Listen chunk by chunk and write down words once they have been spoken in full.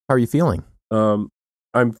How are you feeling? I'm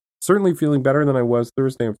certainly feeling better than I was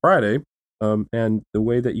Thursday and Friday. And the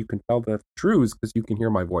way that you can tell that's true is because you can hear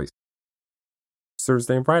my voice.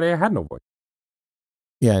 Thursday and Friday, I had no voice.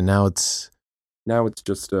 Yeah, now it's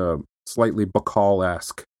just slightly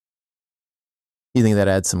Bacall-esque. You think that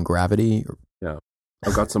adds some gravity? Yeah.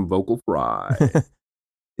 I've got some vocal fry.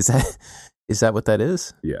 Is that what that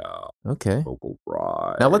is? Yeah. Okay. Vocal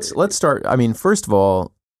fry. Now let's start. I mean, first of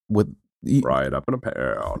all, fry it up in a pan.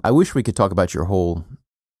 I wish we could talk about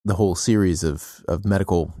the whole series of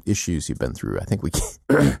medical issues you've been through. I think we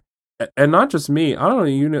can. And not just me. I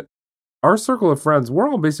don't know. Our circle of friends, we're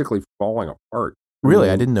all basically falling apart.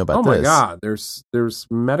 Really? I didn't know about this. Oh my God. There's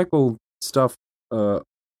medical stuff. Our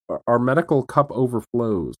medical cup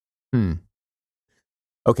overflows.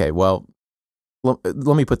 Okay. Well,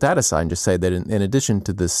 let me put that aside and just say that in addition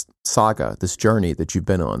to this saga, this journey that you've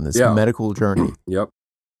been on, this medical journey, yep,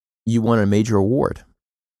 you won a major award.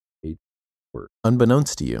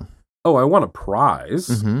 Unbeknownst to you. Oh, I won a prize.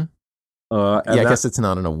 Mm-hmm. I guess it's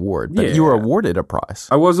not an award, but you were awarded a prize.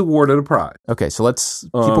 I was awarded a prize. Okay, so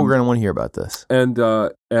people are going to want to hear about this. And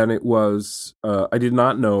it was, I did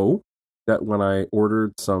not know that when I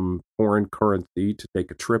ordered some foreign currency to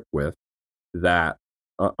take a trip with that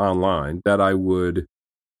online, that I would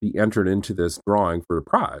be entered into this drawing for a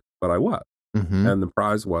prize, but I was. Mm-hmm. And the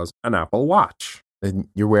prize was an Apple Watch. And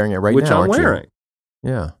you're wearing it right now, which I'm wearing.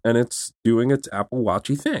 Yeah. And it's doing its Apple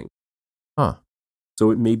Watchy thing. Huh.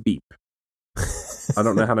 So it may beep. I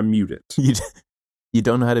don't know how to mute it. You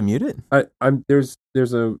don't know how to mute it? There's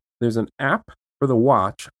an app for the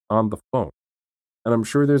watch on the phone. And I'm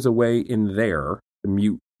sure there's a way in there to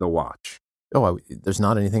mute the watch. Oh, there's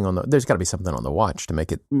not anything there's got to be something on the watch to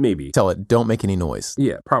make it maybe tell it don't make any noise.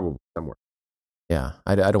 Yeah, probably somewhere. Yeah,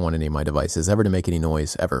 I don't want any of my devices ever to make any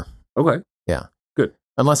noise ever. Okay. Yeah. Good.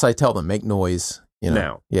 Unless I tell them make noise,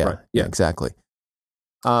 now. Yeah. Right. Yeah, exactly.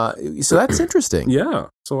 So that's interesting. Yeah.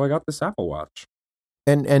 So I got this Apple Watch.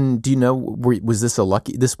 And do you know, was this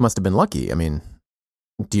this must have been lucky. I mean,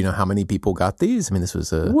 do you know how many people got these? I mean, this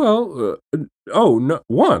was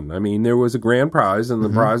one. I mean, there was a grand prize, and the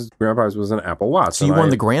grand prize was an Apple Watch. So you won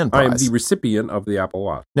the grand prize. I am the recipient of the Apple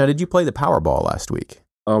Watch. Now, did you play the Powerball last week?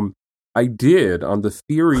 I did, on the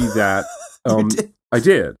theory that You did? I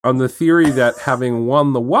did, on the theory that having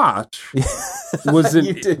won the watch was an.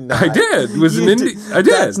 You did not. I did. I did.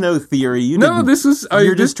 That's no theory. This is.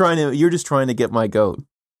 You're just trying to get my goat.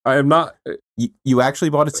 I am not. You actually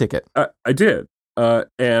bought a ticket. I did.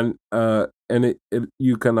 And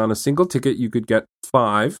you can, on a single ticket, you could get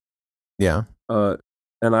 5. Yeah.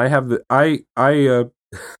 And I have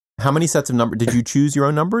how many sets of numbers? Did you choose your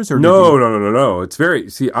own numbers? Or No. It's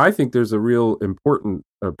I think there's a real important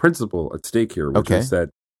principle at stake here, which is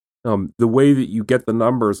that the way that you get the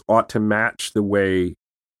numbers ought to match the way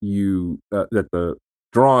that the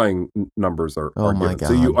drawing numbers are my given.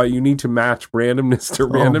 God. So you need to match randomness to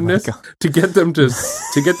randomness to get them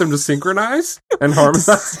to synchronize and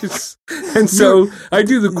harmonize. And so I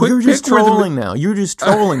do the quick. You're just trolling now. You're just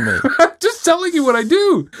trolling me. I'm just telling you what I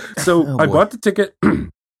do. So I bought the ticket,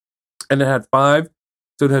 and it had 5.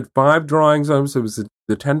 So it had 5 drawings on them. So it was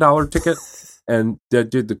the $10 ticket, and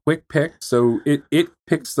that did the quick pick. So it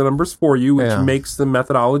picks the numbers for you, which makes the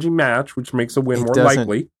methodology match, which makes a win more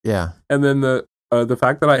likely. Yeah. And then the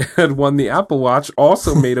fact that I had won the Apple Watch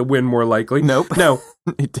also made a win more likely. Nope. No,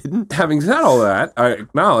 it didn't. Having said all that, I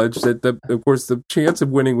acknowledge that of course the chance of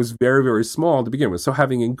winning was very, very small to begin with. So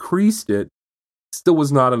having increased it, still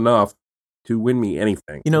was not enough to win me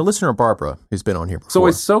anything. Listener Barbara, who's been on here before. So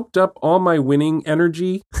I soaked up all my winning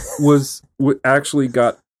energy. Actually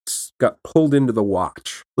got pulled into the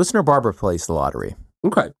watch. Listener Barbara plays the lottery.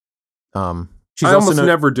 Okay. She's I almost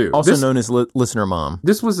never do. Also known as Listener Mom.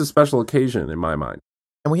 This was a special occasion in my mind.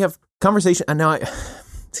 And we have conversation. And now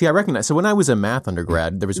I recognize. So when I was a math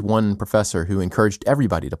undergrad, there was one professor who encouraged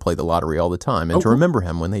everybody to play the lottery all the time and to remember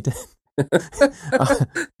him when they did.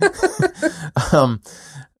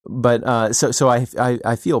 But so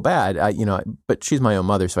I feel bad. But she's my own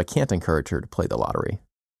mother, so I can't encourage her to play the lottery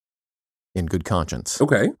in good conscience.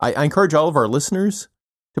 Okay. I encourage all of our listeners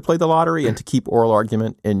to play the lottery and to keep oral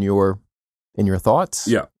argument in your thoughts.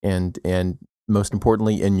 Yeah. And most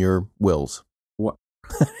importantly, in your wills. What?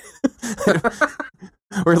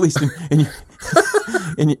 Or at least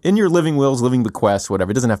in your living wills, living bequests,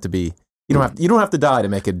 whatever. It doesn't have to be. You don't have to die to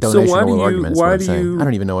make a donation. So I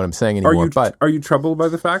don't even know what I'm saying anymore. Are you troubled by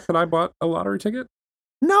the fact that I bought a lottery ticket?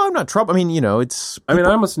 No, I'm not troubled. I mean, it's. People,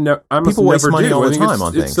 I must people waste never money do. all the time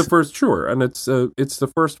on things. It's the first, sure, and it's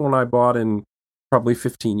the first one I bought in probably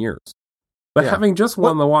 15 years. But having just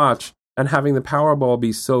won the watch, and having the Powerball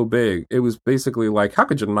be so big, it was basically like, how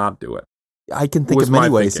could you not do it? I can think of many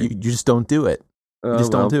ways. You just don't do it. You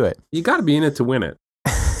just don't do it. You got to be in it to win it.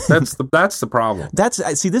 That's the problem.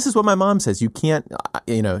 See, this is what my mom says. You can't,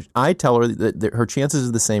 I tell her that her chances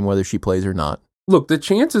are the same whether she plays or not. Look, the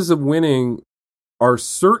chances of winning are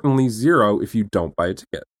certainly 0 if you don't buy a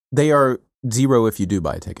ticket. They are 0 if you do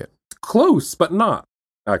buy a ticket. Close, but not,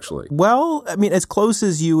 actually. Well, I mean, as close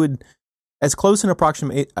an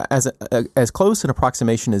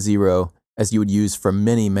approximation as 0 as you would use for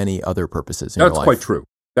many, many other purposes in your life. That's quite true.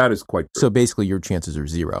 That is quite true. So basically, your chances are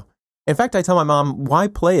 0. In fact, I tell my mom, why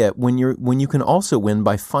play it when you can also win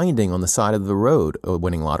by finding on the side of the road a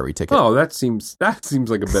winning lottery ticket? Oh, that seems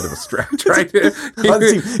like a bit of a stretch, right? it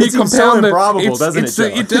seems so improbable, doesn't it?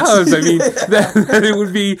 It does. I mean,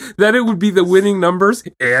 that it would be the winning numbers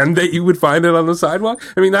and that you would find it on the sidewalk.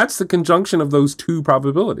 I mean, that's the conjunction of those two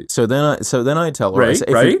probabilities. So then I tell her, right?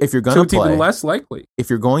 If you're going to play, it's even less likely. If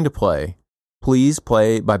you're going to play, please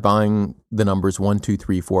play by buying the numbers 1, 2,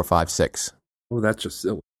 3, 4, 5, 6. Oh, that's just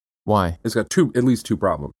silly. Why? It's got at least two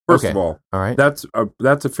problems. First of all right. That's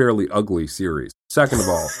a fairly ugly series. Second of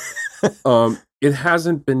all, it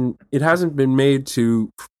hasn't been made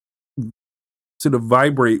to sort of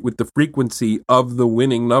vibrate with the frequency of the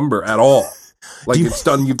winning number at all. Like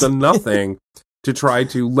you've done nothing to try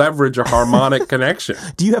to leverage a harmonic connection.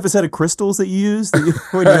 Do you have a set of crystals that you use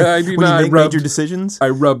when you make major decisions? I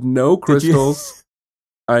rub no crystals.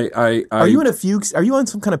 Are you on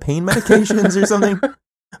some kind of pain medications or something?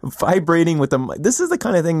 Vibrating with them. This is the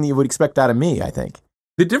kind of thing that you would expect out of me, I think.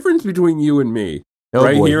 The difference between you and me,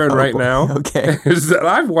 here and right now, is that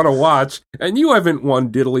I've won a watch and you haven't won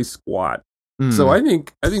diddly squat. So I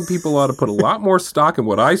think people ought to put a lot more stock in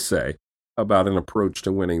what I say about an approach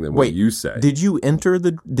to winning than what you say. Did you enter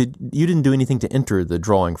you didn't do anything to enter the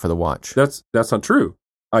drawing for the watch? That's not true.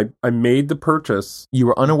 I made the purchase. You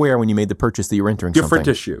were unaware when you made the purchase that you were entering different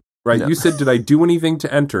something. Issue. Right, no. You said, did I do anything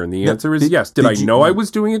to enter? And the answer is yes. Did I know I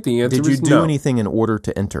was doing it? The answer is no. Did you do anything in order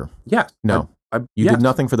to enter? Yes. No. You did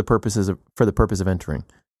nothing for the purpose of entering.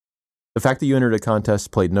 The fact that you entered a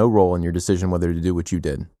contest played no role in your decision whether to do what you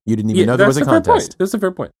did. You didn't even know there was a contest. That's a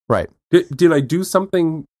fair point. Right. Did I do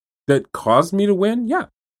something that caused me to win? Yeah.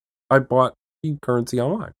 I bought the currency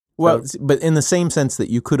online. Well, but in the same sense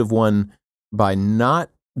that you could have won by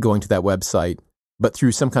not going to that website, but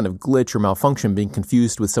through some kind of glitch or malfunction, being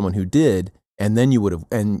confused with someone who did, and then you would have,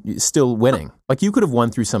 and still winning. Like you could have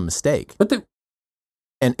won through some mistake. But they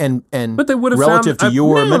would have relative to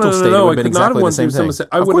your mental state, it would have been exactly the same thing.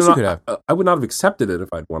 Of course you could have. I would not have accepted it if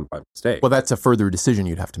I'd won by mistake. Well, that's a further decision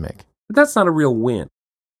you'd have to make. But that's not a real win.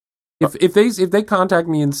 If they contact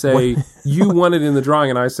me and say you won it in the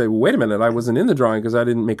drawing, and I say, well, wait a minute, I wasn't in the drawing because I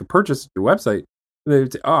didn't make a purchase at your website, they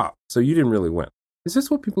would say, so you didn't really win. Is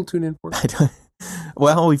this what people tune in for?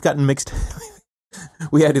 Well, we've gotten mixed.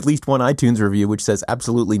 We had at least one iTunes review which says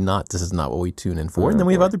absolutely not. This is not what we tune in for. And then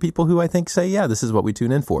we have other people who I think say, yeah, this is what we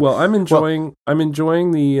tune in for. Well, I'm enjoying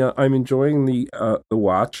the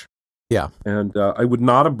watch. Yeah, and I would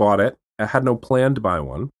not have bought it. I had no plan to buy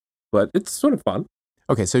one, but it's sort of fun.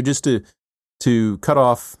 Okay, so just to cut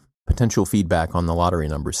off potential feedback on the lottery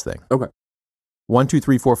numbers thing. Okay. 1, 2,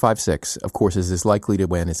 3, 4, 5, 6, of course, is as likely to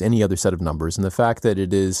win as any other set of numbers, and the fact that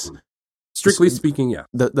it is. Strictly speaking, yeah.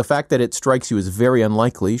 The fact that it strikes you as very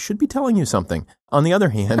unlikely should be telling you something. On the other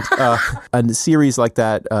hand, a series like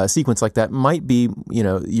that, a sequence like that might be,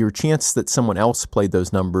 your chance that someone else played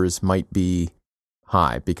those numbers might be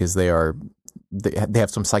high because they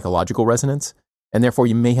have some psychological resonance, and therefore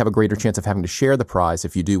you may have a greater chance of having to share the prize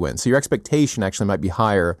if you do win. So your expectation actually might be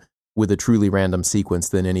higher with a truly random sequence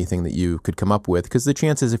than anything that you could come up with, because the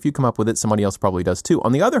chances if you come up with it, somebody else probably does too.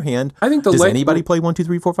 On the other hand, does anybody play 1, 2,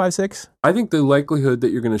 3, 4, 5, 6? I think the likelihood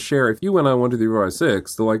that you're going to share, if you went on 1, 2, 3, 4, 5,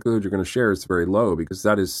 6, the likelihood you're going to share is very low because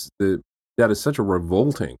that is such a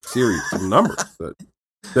revolting series of numbers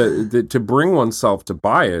that to bring oneself to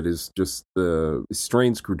buy it is just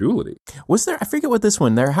strains credulity. Was there? I forget what this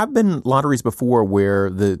one. There have been lotteries before where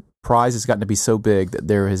the prize has gotten to be so big that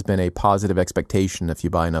there has been a positive expectation if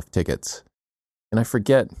you buy enough tickets. And I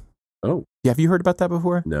forget. Oh. Yeah, have you heard about that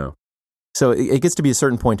before? No. So it gets to be a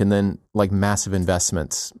certain point and then like massive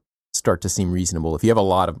investments start to seem reasonable if you have a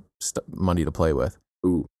lot of money to play with.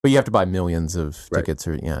 Ooh. But you have to buy millions of tickets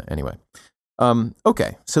anyway.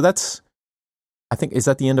 Okay. So that's, I think, is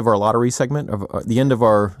that the end of our lottery segment? Of the end of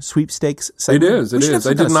our sweepstakes segment? It is.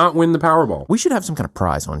 I did not win the Powerball. We should have some kind of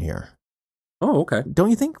prize on here. Oh, okay.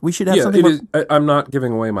 Don't you think we should have something? I'm not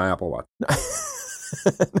giving away my Apple Watch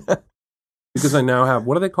because I now have.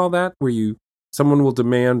 What do they call that? Where you someone will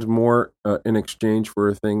demand more in exchange for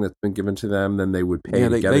a thing that's been given to them than they would pay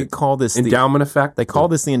to get they it. call this endowment effect. They call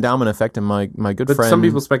this the endowment effect, and my good friend... some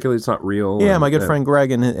people speculate it's not real. Yeah, my good friend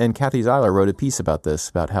Greg and Kathy Zeiler wrote a piece about this,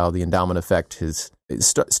 about how the endowment effect has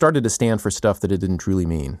started to stand for stuff that it didn't truly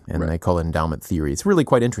mean, and they call it endowment theory. It's really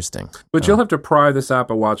quite interesting. But you'll have to pry this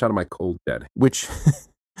Apple Watch out of my cold dead. Which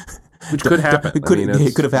could happen. It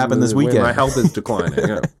could have happened this weekend. My health is declining.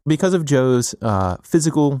 Yeah. Because of Joe's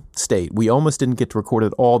physical state, we almost didn't get to record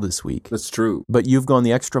it all this week. That's true. But you've gone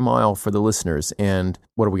the extra mile for the listeners, and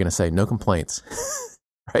what are we going to say? No complaints,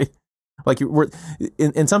 right? Like we're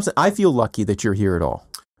in some sense, I feel lucky that you're here at all.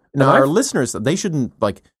 Now, our listeners, they shouldn't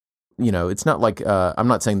it's not like I'm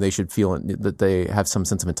not saying they should feel that they have some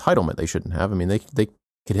sense of entitlement. They shouldn't have. I mean, they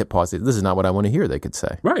could hit pause. This is not what I want to hear. They could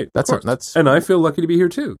say, right? That's and I feel lucky to be here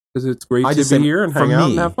too, because it's great to be here and hang out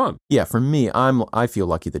and have fun. Yeah, for me, I feel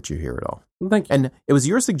lucky that you're here at all. Well, thank you. And it was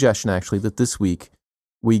your suggestion actually that this week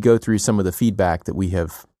we go through some of the feedback that we've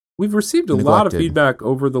received a lot of feedback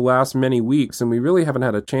over the last many weeks, and we really haven't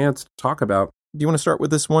had a chance to talk about. Do you want to start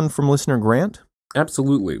with this one from listener Grant?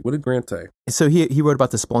 Absolutely. What did Grant say? So he wrote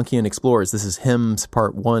about the Splunkian Explorers. This is HIMSS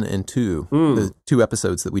Part 1 and 2, the 2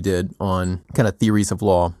 episodes that we did on kind of theories of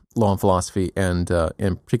law and philosophy, and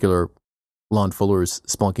in particular, Lon Fuller's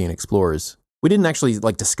Splunkian Explorers. We didn't actually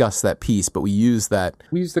discuss that piece, but we used the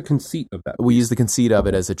conceit of that piece. We used the conceit of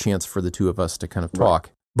it as a chance for the two of us to kind of talk.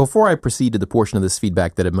 Right. Before I proceed to the portion of this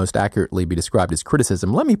feedback that would most accurately be described as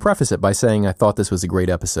criticism, let me preface it by saying I thought this was a great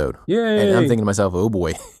episode. Yay! And I'm thinking to myself, oh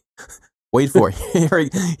boy. Wait for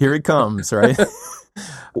it. Here it comes, right?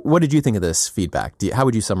 What did you think of this feedback? How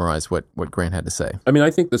would you summarize what Grant had to say? I mean, I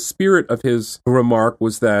think the spirit of his remark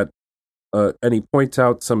was that, and he points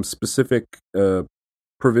out some specific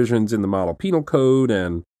provisions in the Model Penal Code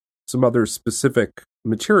and some other specific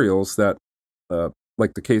materials that,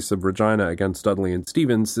 like the case of Regina against Dudley and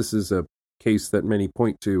Stevens, this is a case that many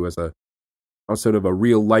point to as a sort of a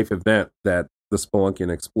real-life event that the Spelunkian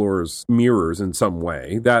Explorers mirrors in some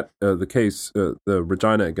way. That the case, the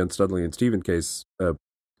Regina against Dudley and Stevens case,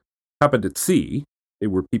 happened at sea. They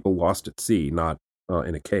were people lost at sea, not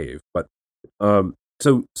in a cave. But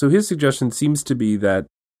so his suggestion seems to be that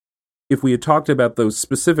if we had talked about those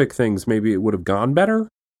specific things, maybe it would have gone better.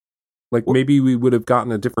 Maybe we would have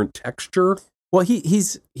gotten a different texture. Well,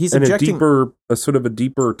 he's and a sort of a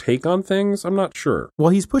deeper take on things. I'm not sure. Well,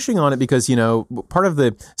 he's pushing on it because part of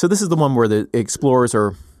so this is the one where the explorers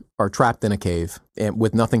are trapped in a cave and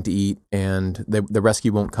with nothing to eat, and the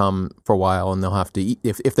rescue won't come for a while, and they'll have to eat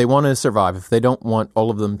if they want to survive. If they don't want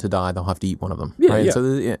all of them to die, they'll have to eat one of them. Yeah, right? Yeah.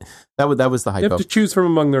 So that was the hypo. You have to choose from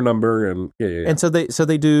among their number, and yeah. And so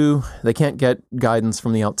they can't get guidance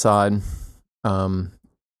from the outside.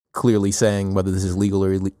 Clearly saying whether this is legal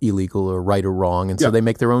or illegal or right or wrong. And so they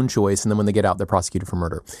make their own choice. And then when they get out, they're prosecuted for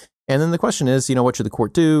murder. And then the question is, what should the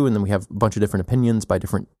court do? And then we have a bunch of different opinions by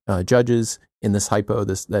different judges in this hypo,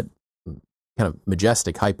 that kind of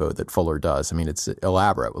majestic hypo that Fuller does. I mean, it's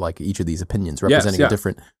elaborate, like each of these opinions representing a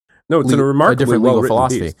different, it's a remarkably legal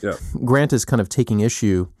philosophy. Piece. Yeah. Grant is kind of taking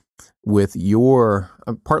issue with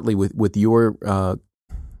partly with your,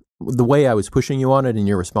 the way I was pushing you on it in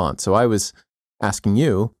your response. So I was asking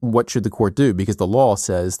you, what should the court do? Because the law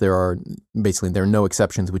says there are no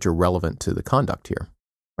exceptions which are relevant to the conduct here.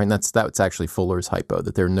 Right? And that's actually Fuller's hypo,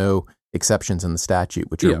 that there are no exceptions in the statute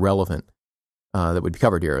which are relevant that would be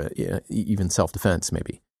covered here, even self-defense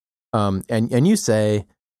maybe. And you say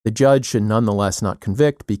the judge should nonetheless not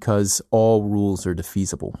convict because all rules are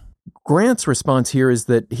defeasible. Grant's response here is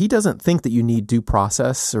that he doesn't think that you need due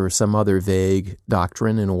process or some other vague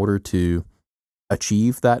doctrine in order to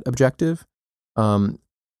achieve that objective.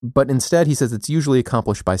 But instead, he says it's usually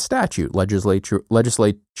accomplished by statute.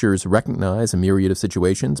 Legislatures recognize a myriad of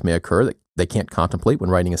situations may occur that they can't contemplate when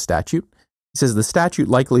writing a statute. He says the statute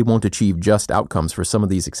likely won't achieve just outcomes for some of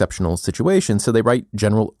these exceptional situations, so they write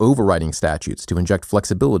general overriding statutes to inject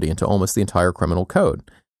flexibility into almost the entire criminal code.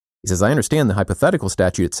 He says, I understand the hypothetical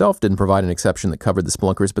statute itself didn't provide an exception that covered the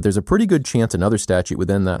spelunkers, but there's a pretty good chance another statute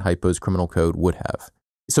within that hypo's criminal code would have.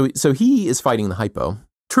 So he is fighting the hypo.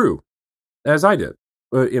 True. As I did,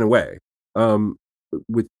 in a way, and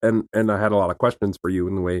I had a lot of questions for you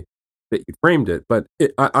in the way that you framed it. But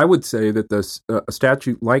I would say that a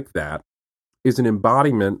statute like that is an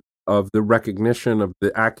embodiment of the recognition of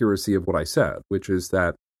the accuracy of what I said, which is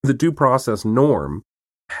that the due process norm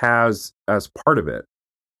has as part of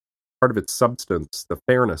its substance, the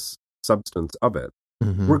fairness substance of it,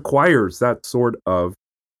 requires that sort of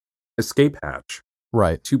escape hatch,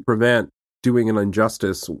 right, to prevent doing an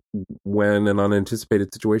injustice when an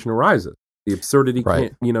unanticipated situation arises. The absurdity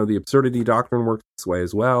the absurdity doctrine works this way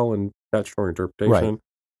as well, and statutory interpretation. Right.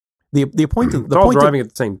 The point of it's all driving at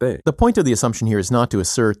the same thing. The point of the assumption here is not to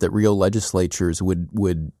assert that real legislatures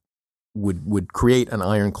would create an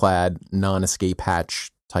ironclad non-escape hatch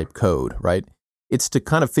type code, right? It's to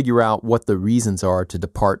kind of figure out what the reasons are to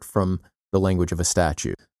depart from the language of a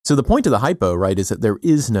statute. So the point of the hypo, right, is that there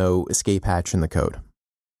is no escape hatch in the code.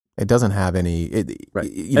 It doesn't have any,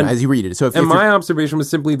 Right. As you read it. So if my observation was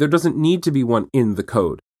simply there doesn't need to be one in the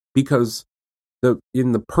code, because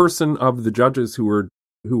in the person of the judges who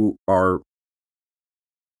are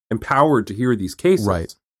empowered to hear these cases,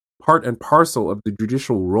 right. part and parcel of the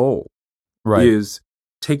judicial role right. is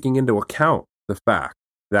taking into account the fact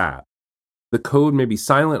that the code may be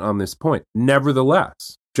silent on this point.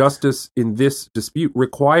 Nevertheless, justice in this dispute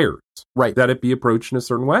requires that it be approached in a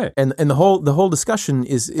certain way. And the whole discussion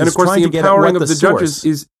is and of course trying the to get empowering at what of the judges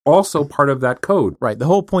is also part of that code. Right. The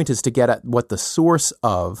whole point is to get at what the source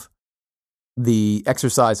of the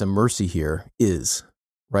exercise of mercy here is.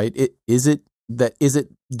 Right? Is it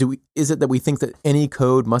that we think that any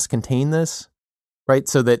code must contain this? Right?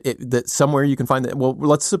 So that somewhere you can find that. Well,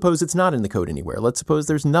 let's suppose it's not in the code anywhere. Let's suppose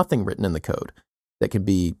there's nothing written in the code that could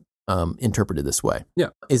be interpreted this way.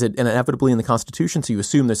 Yeah. Is it inevitably in the Constitution? So you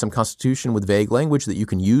assume there's some Constitution with vague language that you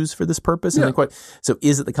can use for this purpose? Yeah. So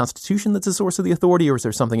is it the Constitution that's the source of the authority, or is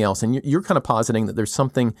there something else? And you're kind of positing that there's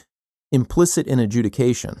something implicit in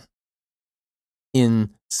adjudication in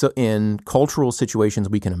cultural situations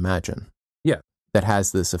we can imagine. Yeah. That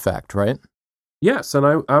has this effect, right? Yes, and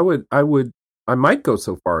I might go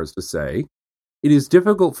so far as to say it is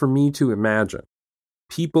difficult for me to imagine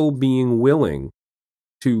people being willing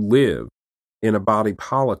to live in a body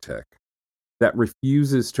politic that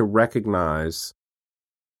refuses to recognize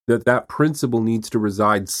that principle needs to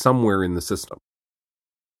reside somewhere in the system.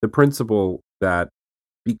 The principle that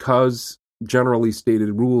because generally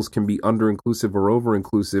stated rules can be under-inclusive or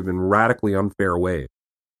over-inclusive in radically unfair ways,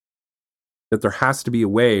 that there has to be a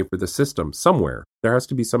way for the system somewhere. There has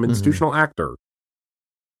to be some institutional actor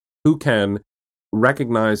who can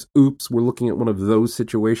recognize, oops, we're looking at one of those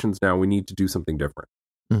situations now. We need to do something different.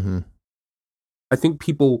 Mm-hmm. I think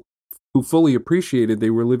people who fully appreciated they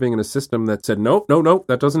were living in a system that said, no,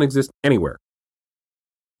 that doesn't exist anywhere,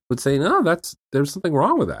 would say, no, there's something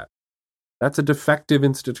wrong with that. That's a defective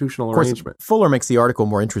institutional arrangement. Fuller makes the article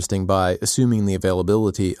more interesting by assuming the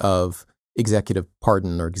availability of executive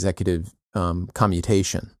pardon or executive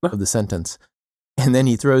commutation of the sentence. And then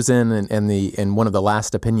he throws in and one of the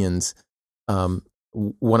last opinions,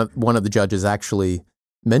 one of the judges actually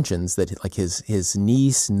mentions that like his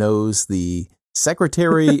niece knows the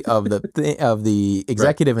secretary of the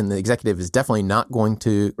executive, and the executive is definitely not going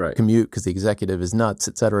to commute because the executive is nuts,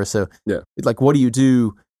 et cetera. So, like, what do you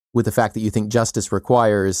do with the fact that you think justice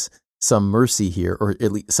requires some mercy here, or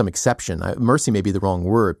at least some exception? Mercy may be the wrong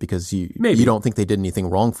word because you don't think they did anything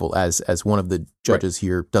wrongful, as one of the judges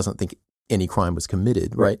here doesn't think any crime was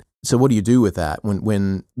committed, right? So what do you do with that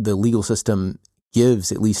when the legal system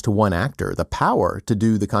gives at least to one actor the power to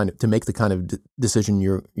do to make the kind of decision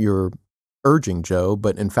you're urging, Joe,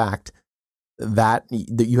 but in fact that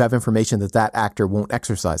you have information that actor won't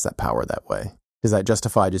exercise that power that way? Does that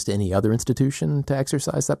justify just any other institution to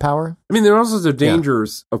exercise that power? I mean, there are also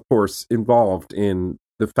dangers, of course, involved in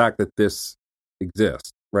the fact that this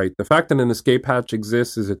exists, right? The fact that an escape hatch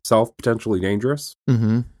exists is itself potentially dangerous.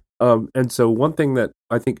 Mm-hmm. And so one thing that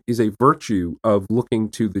I think is a virtue of looking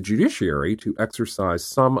to the judiciary to exercise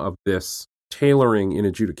some of this tailoring in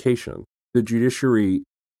adjudication, the judiciary,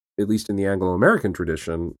 at least in the Anglo-American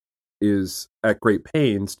tradition, is at great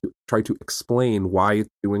pains to try to explain why it's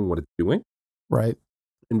doing what it's doing. Right.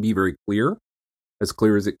 And be very clear as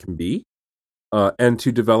it can be, and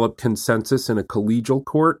to develop consensus in a collegial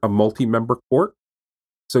court, a multi-member court.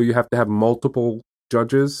 So you have to have multiple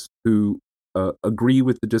judges who agree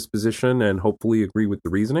with the disposition and hopefully agree with the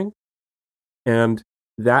reasoning. And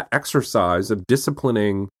that exercise of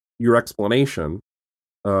disciplining your explanation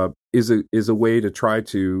is a way to try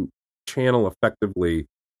to channel effectively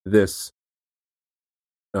this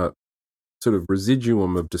sort of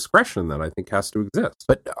residuum of discretion that I think has to exist.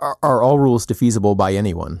 But are all rules defeasible by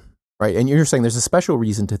anyone, right? And you're saying there's a special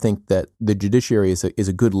reason to think that the judiciary is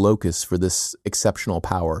a good locus for this exceptional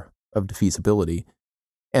power of defeasibility.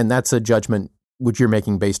 And that's a judgment which you're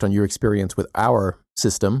making based on your experience with our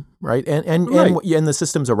system, right? And the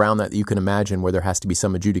systems around that you can imagine where there has to be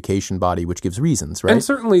some adjudication body which gives reasons, right? And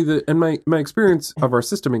certainly my experience of our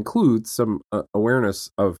system includes some awareness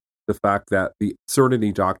of the fact that the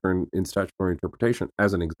absurdity doctrine in statutory interpretation,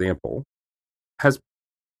 as an example, has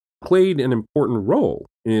played an important role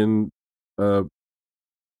in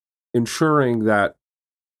ensuring that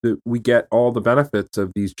we get all the benefits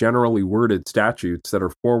of these generally worded statutes that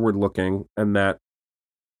are forward-looking and that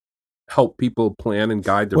help people plan and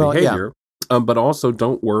guide their behavior, but also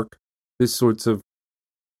don't work this sorts of,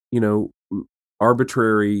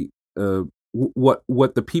 arbitrary,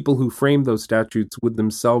 what the people who framed those statutes would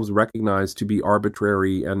themselves recognize to be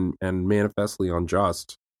arbitrary and manifestly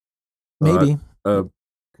unjust. Maybe.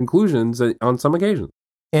 Conclusions on some occasions.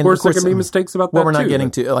 And of course, there can be mistakes about that, well, we're not getting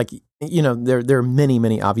to, there are many,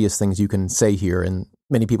 many obvious things you can say here, and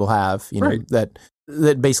many people have, right. that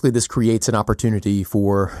basically this creates an opportunity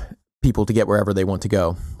for people to get wherever they want to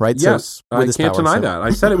go, right? Yes, I can't deny that.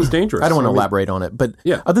 I said it was dangerous. I don't want to elaborate on it, but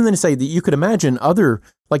other than to say that you could imagine I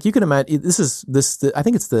think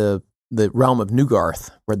it's the realm of Newgarth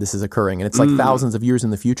where this is occurring, and it's like thousands of years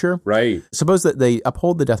in the future. Right. Suppose that they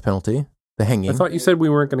uphold the death penalty, the hanging. I thought you said we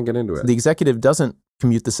weren't going to get into it. The executive doesn't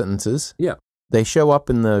commute the sentences. Yeah. They show up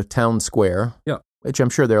in the town square. Yeah. Which I'm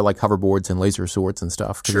sure they're like hoverboards and laser swords and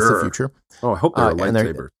stuff. Because it's the future. Oh, I hope they're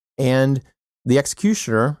lightsabers. And the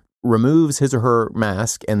executioner removes his or her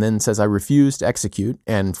mask and then says, "I refuse to execute,"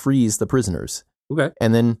 and frees the prisoners. Okay.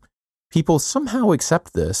 And then people somehow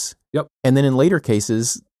accept this. Yep. And then in later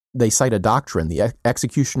cases, they cite a doctrine, the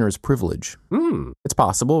executioner's privilege. It's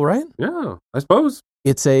possible, right? Yeah, I suppose.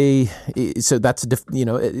 It's a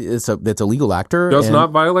legal actor. Does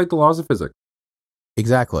not violate the laws of physics.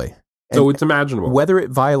 Exactly. So it's imaginable. Whether it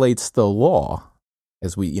violates the law,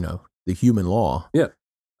 as the human law. Yeah.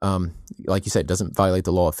 Like you said, it doesn't violate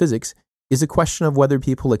the law of physics, is a question of whether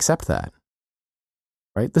people accept that.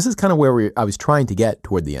 Right? This is kind of where I was trying to get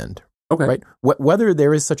toward the end. Okay. Right? Whether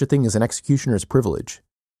there is such a thing as an executioner's privilege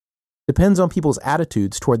depends on people's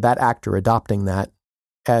attitudes toward that actor adopting that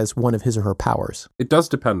as one of his or her powers. It does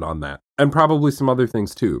depend on that, and probably some other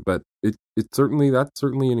things too. But that's certainly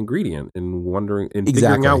an ingredient in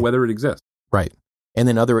figuring out whether it exists. Right, and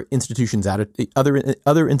then other institutions'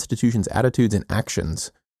 attitudes and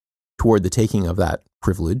actions toward the taking of that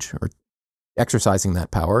privilege or exercising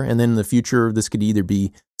that power, and then in the future, this could either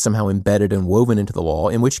be somehow embedded and woven into the law,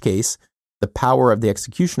 in which case the power of the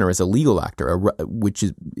executioner as a legal actor, which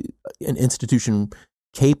is an institution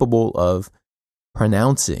capable of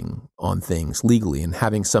pronouncing on things legally and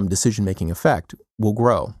having some decision-making effect, will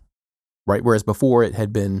grow, right? Whereas before it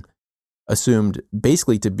had been assumed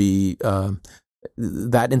basically to be,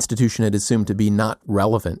 that institution had assumed to be not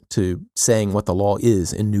relevant to saying what the law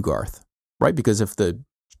is in Newgarth, right? Because if the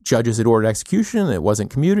judges had ordered execution and it wasn't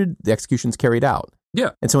commuted, the execution's carried out. Yeah.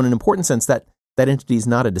 And so in an important sense, that entity is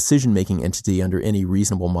not a decision-making entity under any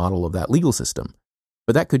reasonable model of that legal system.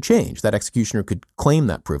 But that could change. That executioner could claim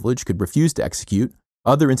that privilege, could refuse to execute.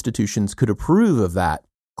 Other institutions could approve of that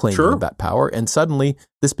claim of that power. And suddenly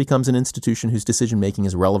this becomes an institution whose decision-making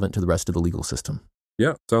is relevant to the rest of the legal system.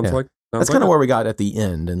 Yeah, sounds like that's kind of where we got at the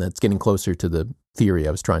end. And that's getting closer to the theory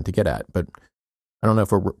I was trying to get at. But I don't know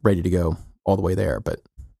if we're ready to go all the way there. But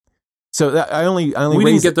so I only we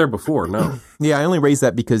didn't get there before. No. Yeah, I only raised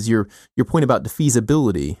that because your point about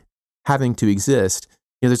defeasibility having to exist.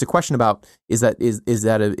 There's a question about is that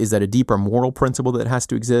a deeper moral principle that has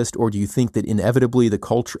to exist, or do you think that inevitably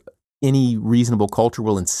any reasonable culture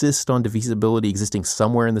will insist on defeasibility existing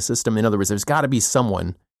somewhere in the system? In other words, there's got to be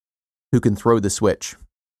someone who can throw the switch,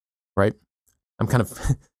 right? I'm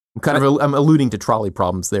alluding to trolley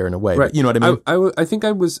problems there in a way, right? But you know what I mean? I think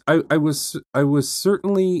I was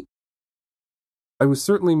certainly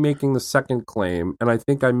making the second claim, and I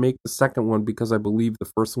think I make the second one because I believe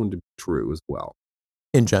the first one to be true as well.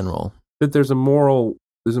 In general, that there's a moral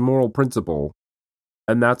principle,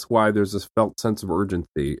 and that's why there's this felt sense of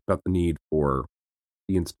urgency about the need for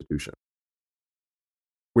the institution,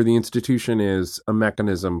 where the institution is a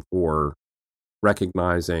mechanism for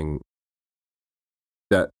recognizing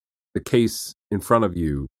that the case in front of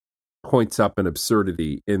you points up an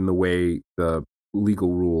absurdity in the way the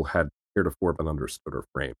legal rule had heretofore been understood or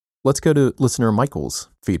framed. Let's go to listener Michael's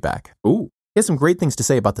feedback. Ooh. He has some great things to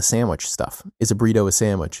say about the sandwich stuff. Is a burrito a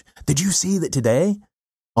sandwich? Did you see that today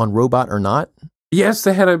on Robot or Not? Yes,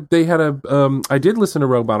 they had a I did listen to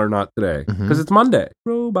Robot or Not today because it's Monday.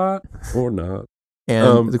 Robot or Not.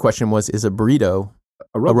 And the question was, is a burrito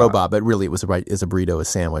a robot? But really it was is a burrito a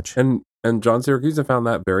sandwich? And John Syracuse found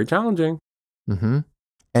that very challenging. Mm-hmm.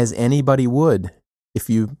 As anybody would if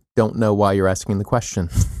you don't know why you're asking the question.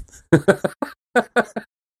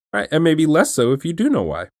 Right, and maybe less so if you do know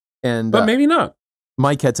why. But maybe not.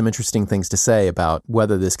 Mike had some interesting things to say about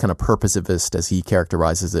whether this kind of purposivist, as he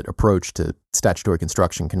characterizes it, approach to statutory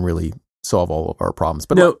construction can really solve all of our problems.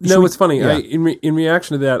 But it's funny. Yeah. In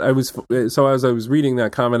reaction to that, as I was reading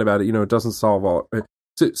that comment about it, it doesn't solve all.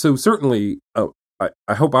 So certainly,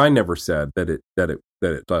 I hope I never said that it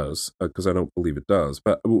that it does, because I don't believe it does.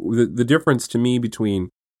 But the difference to me between,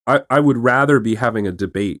 I would rather be having a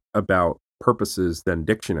debate about purposes than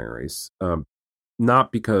dictionaries,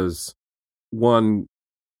 not because one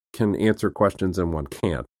can answer questions and one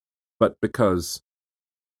can't, but because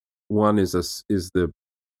one is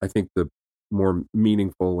I think the more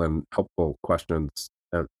meaningful and helpful questions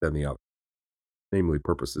than the other. Namely,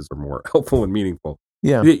 purposes are more helpful and meaningful.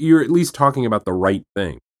 Yeah. You're at least talking about the right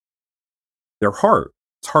thing. They're hard.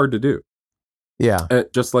 It's hard to do. Yeah.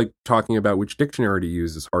 Just like talking about which dictionary to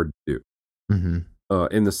use is hard to do. Mm-hmm.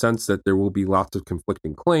 In the sense that there will be lots of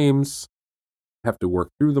conflicting claims, have to work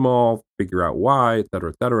through them all, figure out why, et cetera,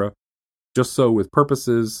 et cetera. Just so with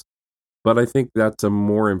purposes. But I think that's a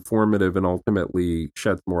more informative and ultimately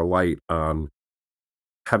sheds more light on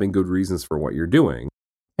having good reasons for what you're doing.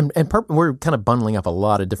 And we're kind of bundling up a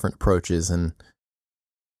lot of different approaches, and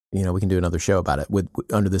we can do another show about it with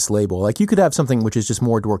under this label. Like you could have something which is just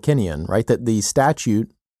more Dworkinian, right? That the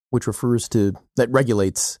statute, which that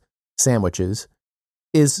regulates sandwiches,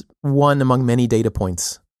 is one among many data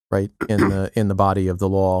points, right, in the body of the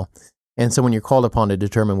law. And so when you're called upon to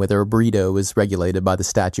determine whether a burrito is regulated by the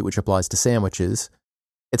statute which applies to sandwiches,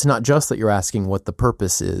 it's not just that you're asking what the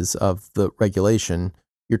purpose is of the regulation.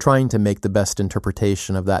 You're trying to make the best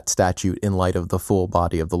interpretation of that statute in light of the full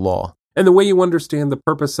body of the law. And the way you understand the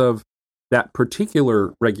purpose of that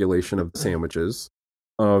particular regulation of the sandwiches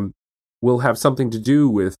will have something to do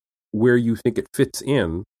with where you think it fits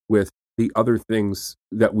in with the other things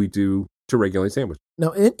that we do to regulate sandwiches.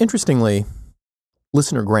 Now, interestingly,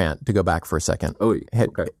 listener Grant, to go back for a second,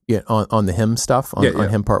 on the hymn stuff, on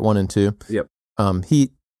hymn part 1 and 2, yep.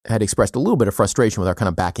 He had expressed a little bit of frustration with our kind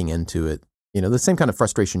of backing into it. The same kind of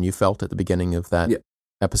frustration you felt at the beginning of that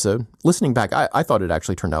episode. Listening back, I thought it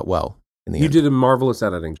actually turned out well in the end. You did a marvelous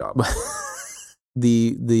editing job.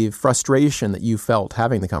 The frustration that you felt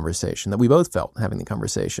having the conversation, that we both felt having the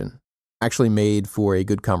conversation, actually made for a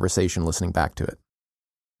good conversation listening back to it.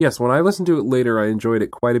 Yes, when I listened to it later, I enjoyed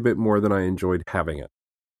it quite a bit more than I enjoyed having it.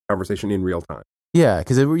 Conversation in real time. Yeah,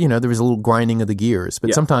 because there was a little grinding of the gears,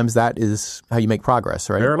 but sometimes that is how you make progress,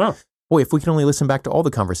 right? Fair enough. Boy, if we can only listen back to all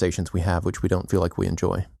the conversations we have, which we don't feel like we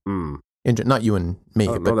enjoy. Not you and me.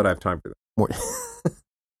 I don't know that I have time for that. More.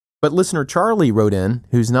 But listener Charlie wrote in,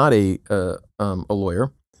 who's not a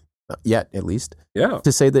lawyer, yet at least,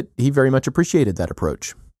 to say that he very much appreciated that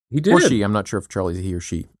approach. He did. Or she. I'm not sure if Charlie's he or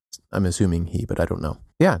she. I'm assuming he, but I don't know.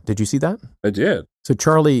 Yeah, did you see that? I did. So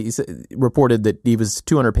Charlie reported that he was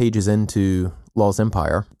 200 pages into Law's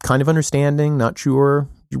Empire, kind of understanding, not sure.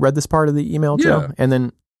 You read this part of the email, Joe? And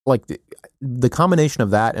then like the combination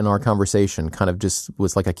of that and our conversation kind of just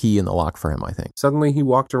was like a key in the lock for him, I think. Suddenly he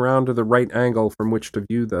walked around to the right angle from which to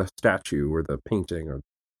view the statue or the painting,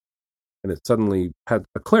 and it suddenly had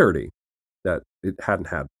a clarity that it hadn't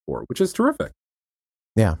had before, which is terrific.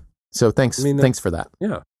 Yeah. So thanks for that.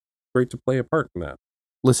 Yeah. Great to play a part in that.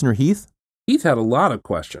 Listener Heath? Heath had a lot of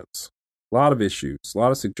questions, a lot of issues, a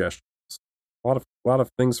lot of suggestions, a lot of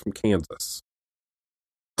things from Kansas.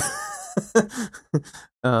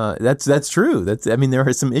 That's true. There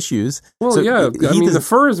are some issues. Well, so the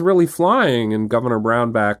fur is really flying in Governor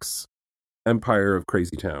Brownback's empire of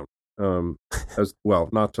Crazy Town. As well,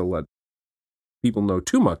 not to let people know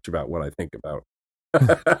too much about what I think about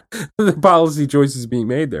the policy choices being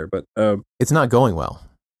made there, but it's not going well.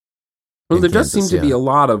 Well, there does seem to be a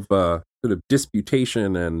lot of sort of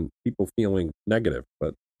disputation and people feeling negative.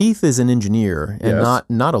 But Heath is an engineer and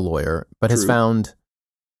not a lawyer, but has found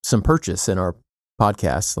some purchase in our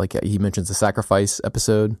podcasts. Like he mentions the sacrifice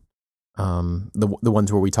episode, the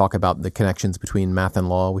ones where we talk about the connections between math and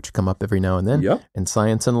law, which come up every now and then, and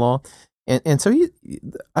science and law. And so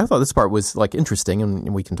I thought this part was like interesting,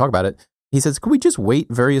 and we can talk about it. He says, could we just weight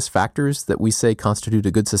various factors that we say constitute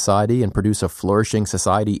a good society and produce a flourishing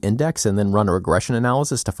society index and then run a regression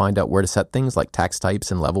analysis to find out where to set things like tax types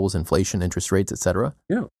and levels, inflation, interest rates, et cetera?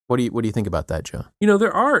 Yeah. What do you think about that, Joe?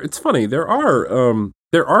 It's funny. There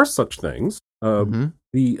are such things. I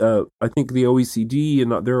think the OECD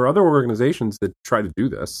and there are other organizations that try to do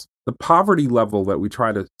this. The poverty level that we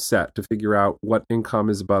try to set to figure out what income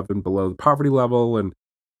is above and below the poverty level. And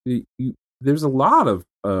there's a lot of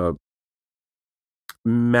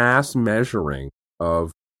mass measuring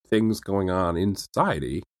of things going on in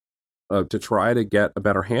society to try to get a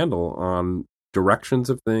better handle on directions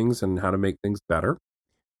of things and how to make things better.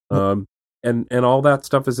 And all that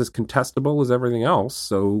stuff is as contestable as everything else.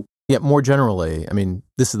 So yeah, more generally,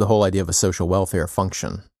 this is the whole idea of a social welfare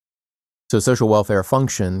function. So social welfare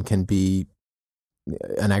function can be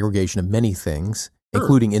an aggregation of many things,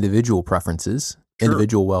 including individual preferences,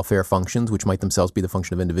 individual welfare functions, which might themselves be the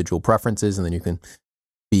function of individual preferences, and then you can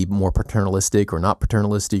be more paternalistic or not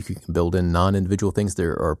paternalistic. You can build in non-individual things.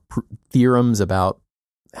 There are theorems about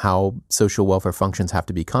how social welfare functions have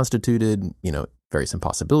to be constituted, various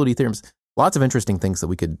impossibility theorems, lots of interesting things that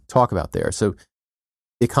we could talk about there. So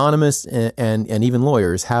economists and even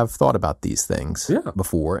lawyers have thought about these things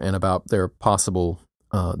before and about their possible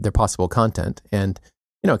content. And,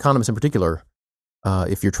 economists in particular,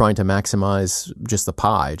 if you're trying to maximize just the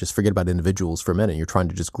pie, just forget about individuals for a minute. You're trying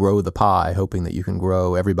to just grow the pie, hoping that you can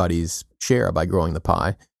grow everybody's share by growing the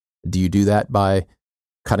pie. Do you do that by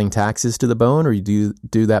cutting taxes to the bone, or you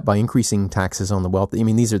do that by increasing taxes on the wealth? I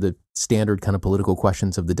mean, these are the standard kind of political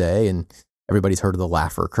questions of the day, and everybody's heard of the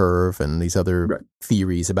Laffer curve and these other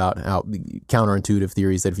theories about how counterintuitive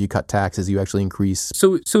theories that if you cut taxes, you actually increase.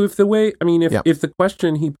 So if the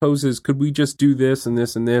question he poses, could we just do this and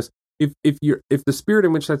this and this? If the spirit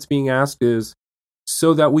in which that's being asked is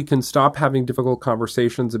so that we can stop having difficult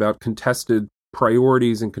conversations about contested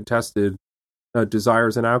priorities and contested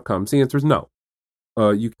desires and outcomes, the answer is no.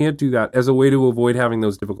 You can't do that as a way to avoid having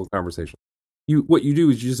those difficult conversations. What you do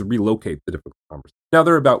is you just relocate the difficult conversations. Now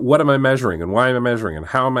they're about what am I measuring and why am I measuring and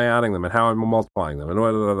how am I adding them and how am I multiplying them and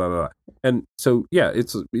blah, blah, blah, blah. And so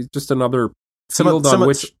it's just another field on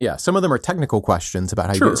which some of them are technical questions about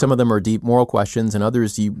how you do it. Some of them are deep moral questions, and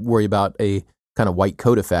others you worry about a kind of white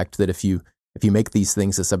coat effect that if you make these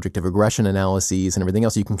things the subject of regression analyses and everything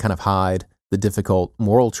else, you can kind of hide the difficult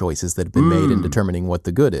moral choices that have been made in determining what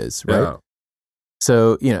the good is, right? Yeah.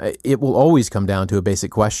 So, it will always come down to a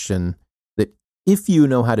basic question that if you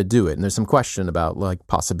know how to do it, and there's some question about like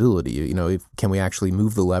possibility, can we actually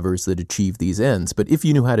move the levers that achieve these ends? But if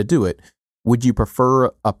you knew how to do it, would you prefer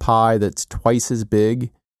a pie that's twice as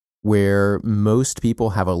big where most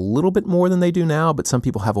people have a little bit more than they do now, but some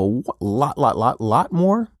people have a lot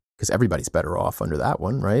more? Because everybody's better off under that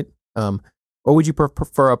one, right? Or would you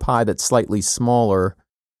prefer a pie that's slightly smaller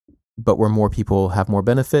but where more people have more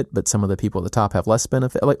benefit, but some of the people at the top have less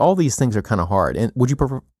benefit? Like all these things are kind of hard. And would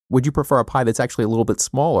you prefer a pie that's actually a little bit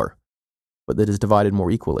smaller, but that is divided more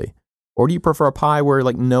equally? Or do you prefer a pie where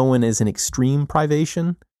like no one is in extreme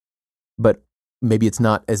privation, but maybe it's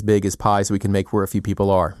not as big as pies we can make where a few people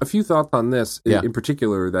are? A few thoughts on this in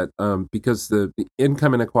particular, that because the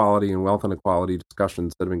income inequality and wealth inequality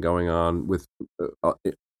discussions that have been going on with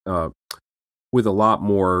a lot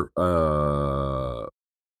more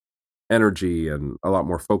energy and a lot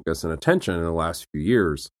more focus and attention in the last few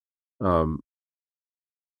years,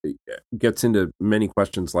 it gets into many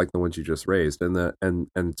questions like the ones you just raised,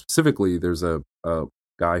 and specifically, there's a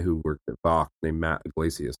guy who worked at Vox named Matt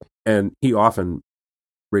Iglesias, and he often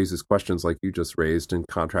raises questions like you just raised, and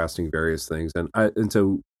contrasting various things, and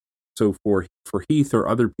so for Heath or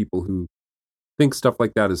other people who think stuff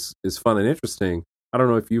like that is fun and interesting. I don't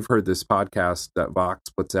know if you've heard this podcast that Vox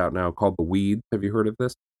puts out now called The Weed. Have you heard of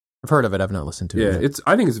this? I've heard of it. I've not listened to it. Yeah,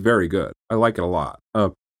 I think it's very good. I like it a lot.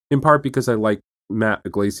 In part because I like Matt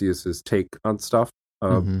Iglesias' take on stuff.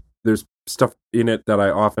 There's stuff in it that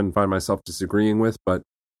I often find myself disagreeing with, but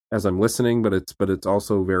as I'm listening, but it's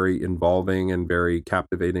also very involving and very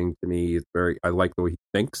captivating to me. I like the way he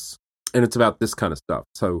thinks, and it's about this kind of stuff.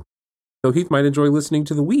 So Heath might enjoy listening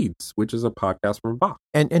to The Weeds, which is a podcast from Vox.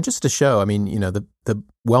 And just to show, I mean, the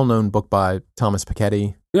well-known book by Thomas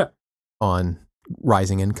Piketty on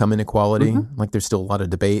rising income inequality. Like there's still a lot of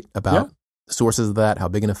debate about the sources of that, how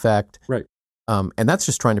big an effect. Right. And that's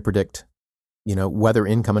just trying to predict, whether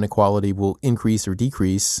income inequality will increase or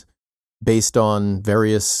decrease based on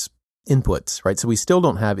various inputs, right? So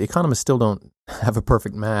economists still don't have a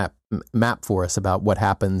perfect map for us about what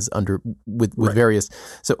happens with various.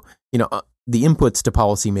 So, the inputs to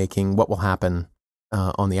policymaking, what will happen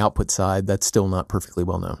on the output side, that's still not perfectly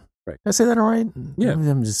well known. Right. Did I say that all right? Yeah.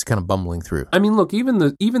 I'm just kind of bumbling through. I mean, look, even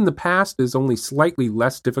the past is only slightly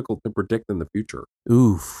less difficult to predict than the future.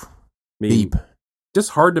 Oof. I mean, deep.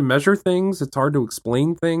 Just hard to measure things. It's hard to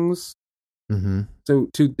explain things. Mm-hmm. So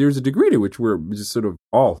there's a degree to which we're just sort of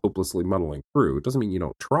all hopelessly muddling through. It doesn't mean you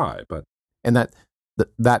don't try, but... And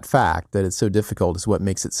that fact that it's so difficult is what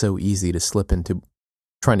makes it so easy to slip into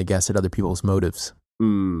trying to guess at other people's motives.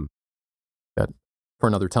 But for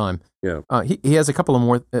another time. Yeah. He has a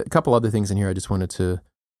couple other things in here I just wanted to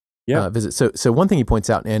visit. So one thing he points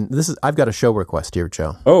out, and I've got a show request here,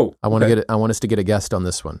 Joe. Oh, I want us to get a guest on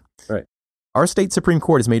this one. Right. Our state Supreme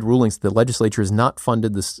Court has made rulings that the legislature has not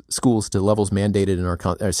funded the schools to levels mandated in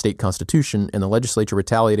our state constitution, and the legislature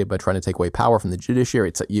retaliated by trying to take away power from the judiciary.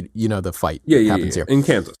 It's the fight happens here in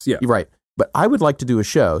Kansas. Yeah, you're right. But I would like to do a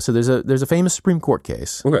show. So there's a famous Supreme Court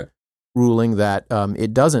case, ruling that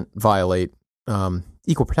it doesn't violate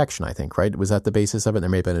equal protection. I think, right? Was that the basis of it? There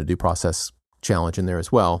may have been a due process challenge in there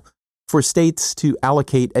as well for states to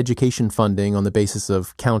allocate education funding on the basis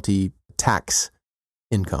of county tax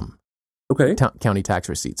income, Okay. county tax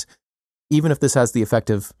receipts, even if this has the effect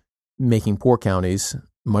of making poor counties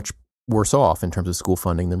much worse off in terms of school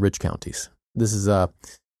funding than rich counties. This is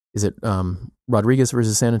it Rodriguez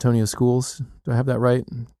versus San Antonio schools? Do I have that right?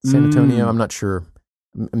 San Antonio? I'm not sure.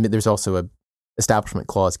 There's also a Establishment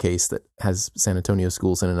Clause case that has San Antonio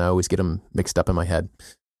schools in it, and I always get them mixed up in my head.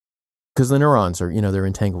 Because the neurons are, they're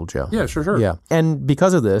entangled, Joe. Yeah, sure. Yeah. And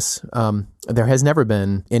because of this, there has never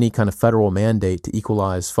been any kind of federal mandate to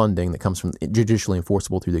equalize funding that comes from judicially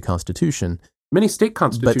enforceable through the Constitution. Many state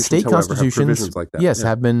constitutions, but state however, constitutions, have provisions like that. yes,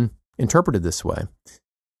 have been interpreted this way.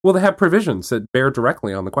 Well, they have provisions that bear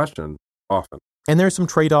directly on the question often. And there's some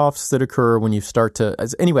trade-offs that occur when you start to...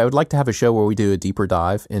 Anyway, I would like to have a show where we do a deeper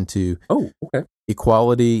dive into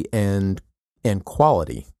equality and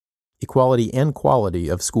quality. Equality and quality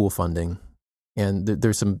of school funding. And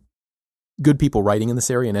there's some good people writing in this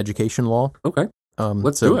area in education law. Okay.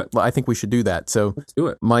 Let's do it. I think we should do that. So let's do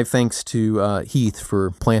it. My thanks to Heath for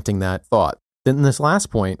planting that thought. Then in this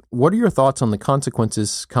last point, what are your thoughts on the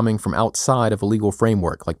consequences coming from outside of a legal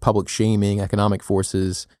framework, like public shaming, economic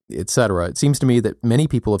forces, etc.? It seems to me that many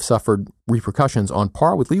people have suffered repercussions on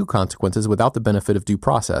par with legal consequences without the benefit of due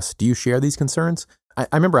process. Do you share these concerns? I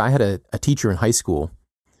remember I had a teacher in high school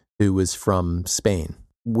who was from Spain,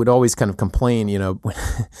 would always kind of complain,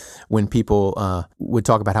 when people would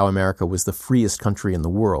talk about how America was the freest country in the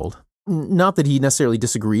world. Not that he necessarily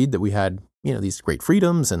disagreed that we had, these great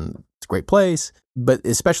freedoms and it's a great place, but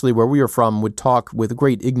especially where we were from, would talk with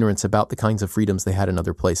great ignorance about the kinds of freedoms they had in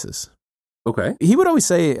other places. Okay. He would always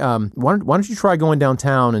say, why don't you try going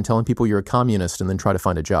downtown and telling people you're a communist and then try to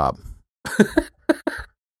find a job?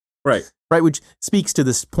 Right. Right, which speaks to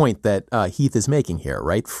this point that Heath is making here,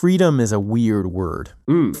 right? Freedom is a weird word.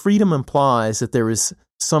 Freedom implies that there is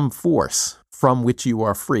some force from which you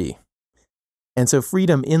are free. And so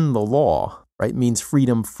freedom in the law, right, means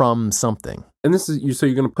freedom from something. And this is so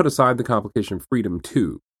you're going to put aside the complication freedom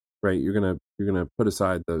too, right? You're going to put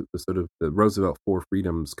aside the sort of the Roosevelt Four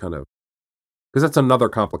Freedoms kind of, because that's another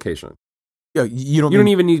complication. Yeah, you don't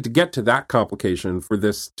even need to get to that complication for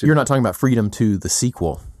this to... You're not talking about Freedom 2, the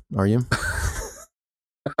sequel, are you?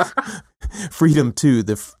 Freedom 2,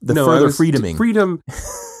 the further freedoming. Freedom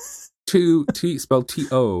 2, T spelled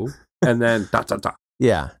T-O, and then ...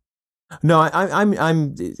 Yeah. No,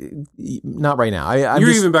 I'm not right now. You're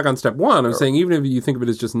even back on step one. I'm saying even if you think of it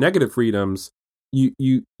as just negative freedoms,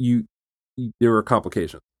 there are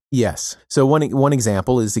complications. Yes. So one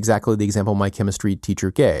example is exactly the example my chemistry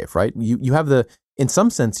teacher gave, right? You have in some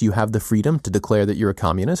sense, you have the freedom to declare that you're a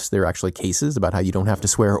communist. There are actually cases about how you don't have to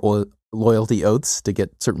swear loyalty oaths to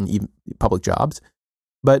get certain public jobs.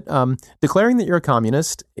 But declaring that you're a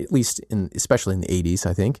communist, at least especially in the 80s,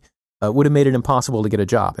 I think, would have made it impossible to get a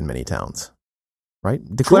job in many towns, right?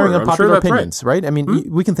 Declaring unpopular opinions, right? I mean,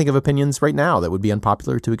 we can think of opinions right now that would be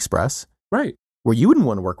unpopular to express. Right. Where you wouldn't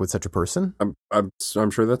want to work with such a person. I'm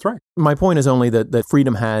sure that's right. My point is only that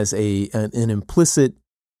freedom has an implicit,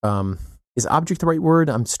 is object the right word?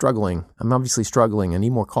 I'm struggling. I'm obviously struggling. I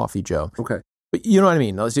need more coffee, Joe. Okay. But you know what I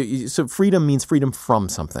mean? So freedom means freedom from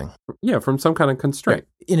something. Yeah, from some kind of constraint.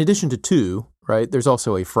 Right. In addition to to, right, there's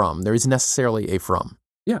also a from. There is necessarily a from.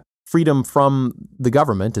 Yeah. Freedom from the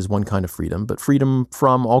government is one kind of freedom, but freedom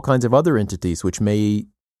from all kinds of other entities which may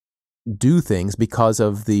do things because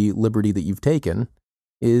of the liberty that you've taken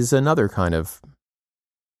is another kind of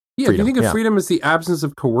freedom. If you think of freedom as the absence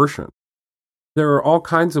of coercion, there are all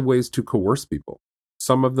kinds of ways to coerce people.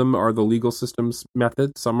 Some of them are the legal system's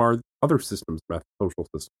method. Some are other systems' method, social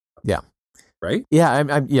systems. Yeah. Right?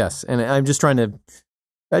 Yeah, yes. And I'm just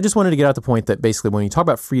I just wanted to get out the point that basically when you talk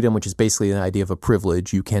about freedom, which is basically the idea of a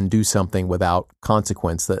privilege, you can do something without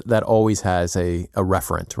consequence. That always has a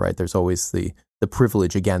referent, right? There's always the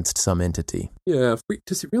privilege against some entity. Yeah.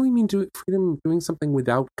 Does it really mean freedom doing something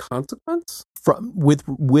without consequence?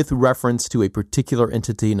 With reference to a particular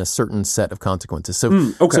entity and a certain set of consequences.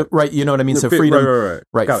 So, okay. So, right, you know what I mean? So freedom,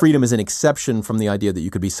 right. Freedom is an exception from the idea that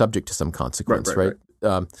you could be subject to some consequence, right?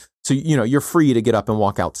 So, you're free to get up and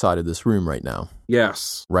walk outside of this room right now.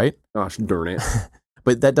 Yes. Right? Gosh darn it.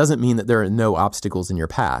 But that doesn't mean that there are no obstacles in your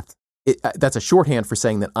path. That's a shorthand for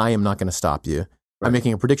saying that I am not going to stop you. Right. I'm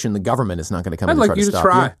making a prediction the government is not going to come and try to stop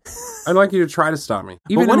you. I'd like you to try to stop me.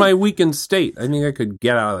 Even in my weakened state, I think I could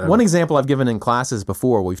get out of that. One example I've given in classes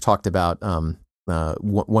before, we've talked about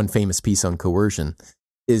one famous piece on coercion,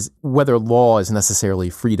 is whether law is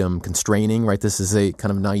necessarily freedom constraining, right? This is a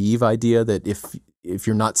kind of naive idea that if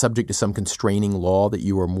you're not subject to some constraining law that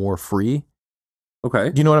you are more free. Okay.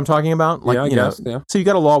 Do you know what I'm talking about? Yeah, I you know, guess, yeah. So you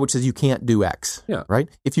got a law which says you can't do X. Yeah. Right?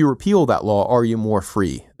 If you repeal that law, are you more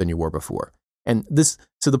free than you were before? And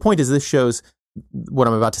so the point is, this shows what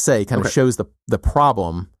I'm about to say, kind of shows the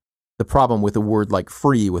problem with a word like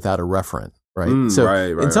free without a referent. Right. So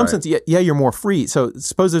in some sense, yeah, you're more free. So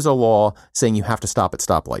suppose there's a law saying you have to stop at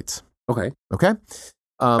stoplights. Okay. Okay.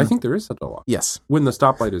 I think there is such a law. Yes. When the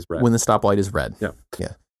stoplight is red. When the stoplight is red. Yeah.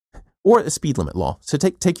 Yeah. Or a speed limit law. So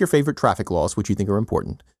take your favorite traffic laws, which you think are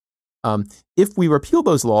important. If we repeal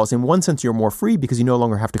those laws, in one sense, you're more free because you no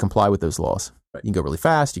longer have to comply with those laws. Right. You can go really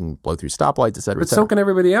fast. You can blow through stoplights, et cetera, But so can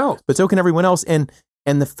everybody else. But so can everyone else. And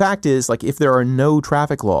the fact is, like, if there are no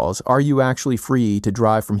traffic laws, are you actually free to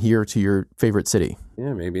drive from here to your favorite city?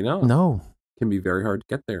 Yeah, maybe not. No. It can be very hard to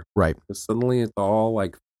get there. Right. Because suddenly it's all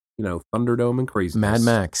like, Thunderdome and crazy. Mad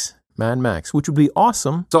Max, which would be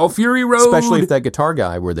awesome. It's all Fury Road. Especially if that guitar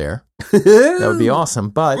guy were there. That would be awesome.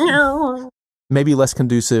 But maybe less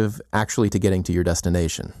conducive actually to getting to your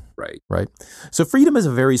destination. Right. So freedom is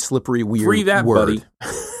a very slippery, weird Free that, word. buddy.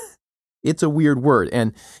 It's a weird word.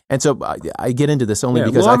 And so I get into this only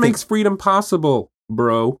because law I think... makes freedom possible,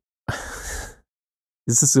 bro.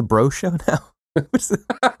 Is this a bro show now?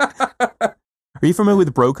 Are you familiar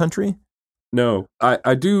with bro country? No.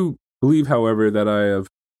 I do believe, however, that I have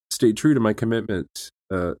stayed true to my commitment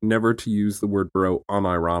never to use the word bro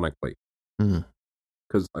unironically.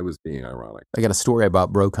 Because I was being ironic. I got a story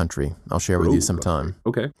about bro country I'll share with you sometime.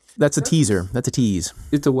 Okay. That's a teaser. That's a tease.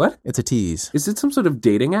 It's a what? It's a tease. Is it some sort of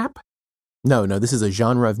dating app? No, this is a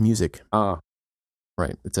genre of music. Ah.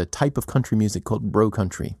 Right. It's a type of country music called bro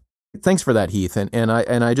country. Thanks for that, Heath. And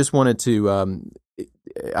I just wanted to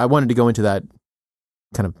go into that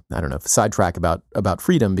kind of, I don't know, sidetrack about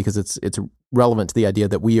freedom because it's relevant to the idea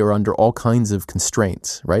that we are under all kinds of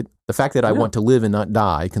constraints, right? The fact that I want to live and not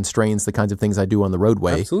die constrains the kinds of things I do on the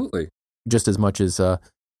roadway. Absolutely. Just as much as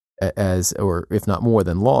or if not more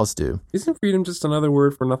than laws do. Isn't freedom just another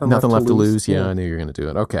word for nothing left to lose? Yeah, I knew you were going to do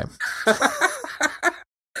it. Okay.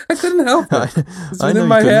 I couldn't help it. It's been in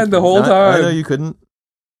my couldn't. head the whole time. I know you couldn't.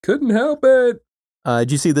 Couldn't help it.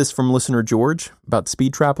 Did you see this from listener George about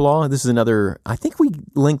speed trap law? This is another, I think we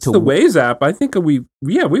linked to... the Waze app. I think we've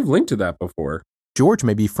linked to that before. George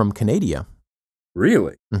may be from Canada.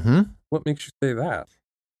 Really? Mm-hmm. What makes you say that?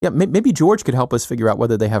 Yeah, maybe George could help us figure out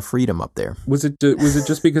whether they have freedom up there. Was it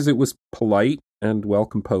just because it was polite and well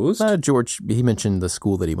composed? George, he mentioned the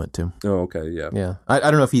school that he went to. Oh, okay, yeah. Yeah. I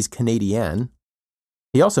don't know if he's Canadian.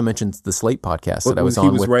 He also mentions the Slate podcast that I was on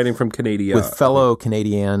with. He was writing from Canada. With fellow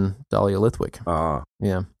Canadian Dahlia Lithwick. Ah.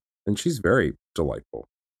 Yeah. And she's very delightful.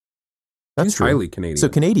 That's true. Highly Canadian. So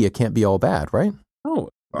Canada can't be all bad, right? No,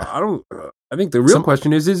 I don't. I think the real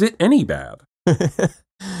question is it any bad?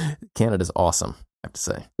 Canada's awesome, I have to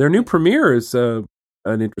say. Their new premier is an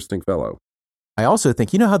interesting fellow. I also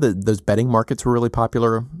think, you know how those betting markets were really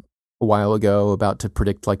popular a while ago about to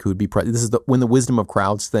predict like who would be president? This is when the wisdom of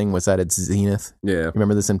crowds thing was at its zenith. Yeah.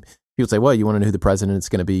 Remember this? And people say, well, you want to know who the president is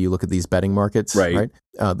going to be? You look at these betting markets. Right.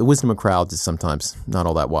 The wisdom of crowds is sometimes not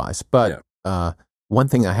all that wise. But one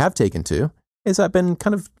thing I have taken to is I've been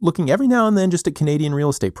kind of looking every now and then just at Canadian real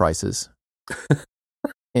estate prices.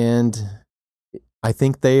 And I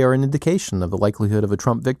think they are an indication of the likelihood of a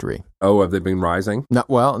Trump victory. Oh, have they been rising? No,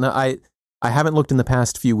 I haven't looked in the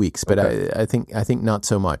past few weeks, but okay. I think not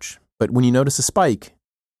so much. But when you notice a spike,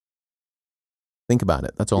 think about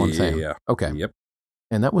it. That's all I'm saying. Yeah. Okay. Yep.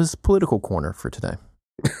 And that was Political Corner for today.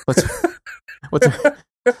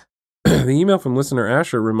 The email from listener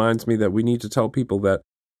Asher reminds me that we need to tell people that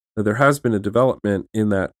there has been a development in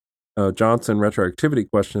that Johnson retroactivity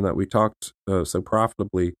question that we talked so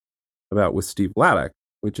profitably about with Steve Vladeck,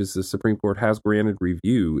 which is the Supreme Court has granted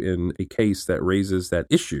review in a case that raises that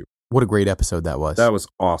issue. What a great episode that was. That was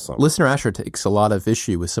awesome. Listener Asher takes a lot of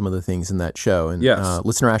issue with some of the things in that show. And yes.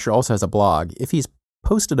 Listener Asher also has a blog. If he's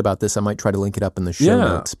posted about this, I might try to link it up in the show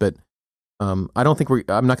notes. But I don't think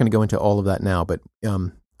I'm not going to go into all of that now, but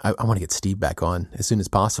I want to get Steve back on as soon as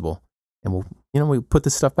possible. And we'll put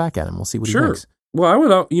this stuff back at him. We'll see what he thinks. Well, I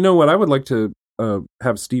would, I would like to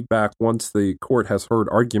have Steve back once the court has heard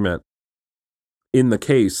argument in the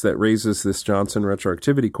case that raises this Johnson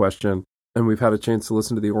retroactivity question, and we've had a chance to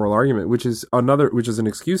listen to the oral argument, which is an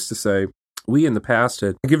excuse to say we in the past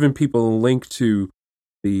had given people a link to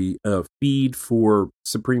the feed for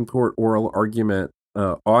Supreme Court oral argument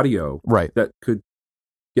audio, right, that could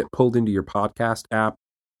get pulled into your podcast app,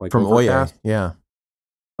 like from Overcast. Oye, yeah.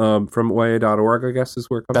 From oye.org, I guess is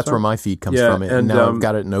where it comes That's from. where my feed comes from. And now I've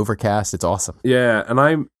got it in Overcast. It's awesome. Yeah,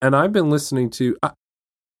 and I've been listening to,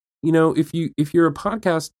 if you're a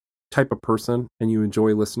podcast type of person and you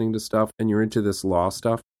enjoy listening to stuff and you're into this law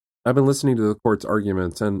stuff, I've been listening to the court's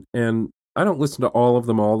arguments, and I don't listen to all of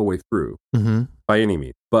them all the way through by any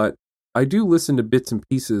means, but I do listen to bits and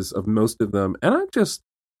pieces of most of them, and I don't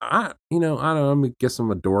know, I guess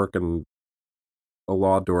I'm a dork and a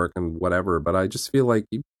law dork and whatever, but I just feel like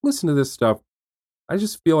you listen to this stuff, I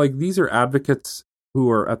just feel like these are advocates who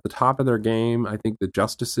are at the top of their game. I think the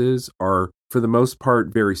justices are, for the most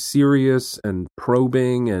part, very serious and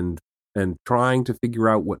probing and trying to figure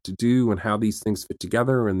out what to do and how these things fit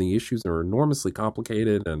together, and the issues are enormously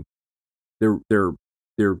complicated, and they're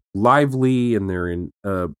lively, and they're in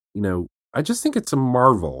I just think it's a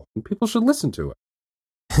marvel, and people should listen to it.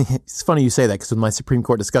 It's funny you say that, because with my Supreme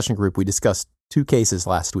Court discussion group, we discussed two cases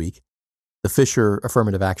last week: the Fisher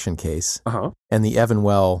affirmative action case and the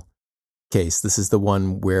Evanwell case. This is the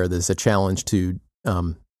one where there's a challenge to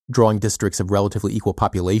drawing districts of relatively equal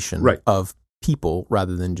population of people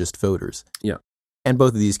rather than just voters. Yeah. And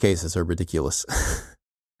both of these cases are ridiculous.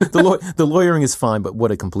 The lawyering is fine, but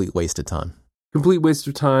what a complete waste of time. Complete waste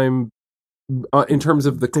of time in terms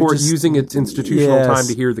of the court using its institutional time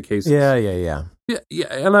to hear the cases. Yeah.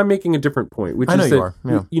 And I'm making a different point, which I know is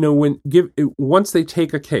you that, are. once they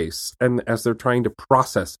take a case, and as they're trying to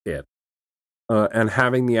process it, and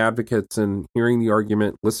having the advocates and hearing the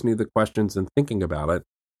argument, listening to the questions and thinking about it,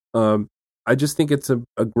 I just think it's a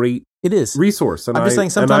great resource. And I'm just saying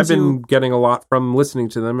sometimes I've been getting a lot from listening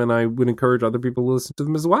to them, and I would encourage other people to listen to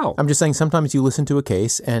them as well. I'm just saying sometimes you listen to a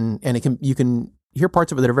case and you can hear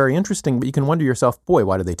parts of it that are very interesting, but you can wonder yourself, boy,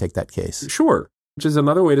 why did they take that case? Sure. Which is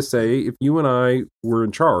another way to say, if you and I were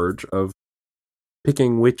in charge of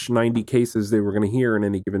picking which 90 cases they were going to hear in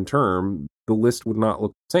any given term, the list would not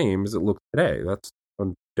look the same as it looks today. That's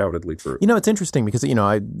undoubtedly true. It's interesting because,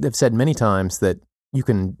 I've said many times that you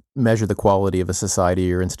can measure the quality of a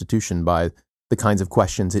society or institution by the kinds of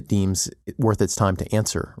questions it deems worth its time to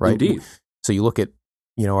answer, right? Indeed. So you look at,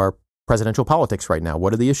 our presidential politics right now.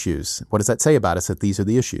 What are the issues? What does that say about us that these are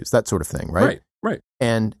the issues? That sort of thing, right? Right.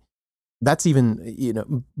 And that's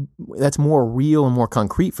even, that's more real and more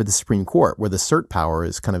concrete for the Supreme Court, where the cert power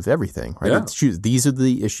is kind of everything, right? Yeah. These are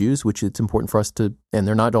the issues which it's important for us to, and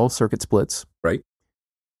they're not all circuit splits. Right.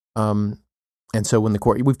 And so when the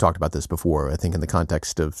court, we've talked about this before, I think in the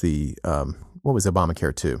context of the, what was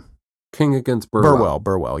Obamacare 2? King against Burwell.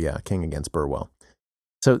 Burwell, yeah, King against Burwell.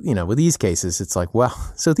 So, with these cases, it's like, well,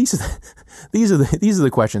 so these are the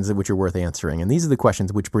questions which are worth answering, and these are the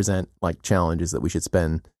questions which present like challenges that we should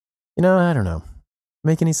spend. I don't know.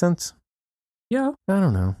 Make any sense? Yeah. I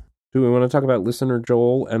don't know. Do we want to talk about listener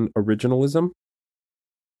Joel and originalism?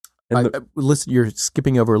 You're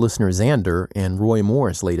skipping over listener Xander and Roy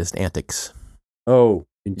Moore's latest antics. Oh,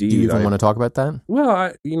 indeed. Do you even want to talk about that? Well,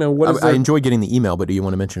 I enjoy getting the email, but do you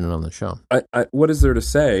want to mention it on the show? What is there to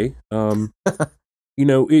say? Howard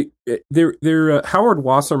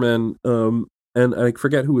Wasserman, and I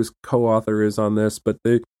forget who his co-author is on this, but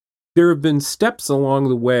there have been steps along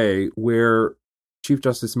the way where Chief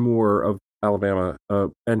Justice Moore of Alabama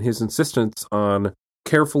and his insistence on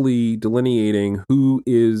carefully delineating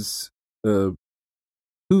whose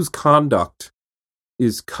conduct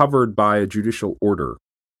is covered by a judicial order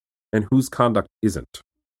and whose conduct isn't.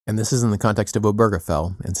 And this is in the context of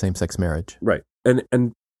Obergefell and same-sex marriage. Right.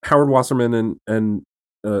 And Howard Wasserman and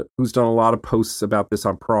who's done a lot of posts about this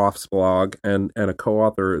on Prof's blog and a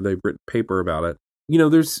co-author, they've written a paper about it.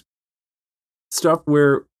 There's stuff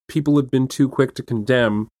where people have been too quick to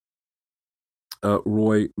condemn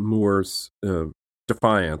Roy Moore's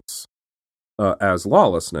defiance as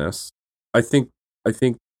lawlessness. I think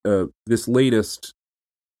this latest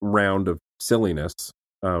round of silliness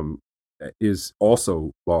is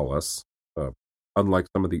also lawless, unlike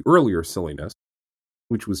some of the earlier silliness,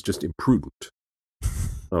 which was just imprudent,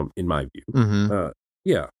 in my view.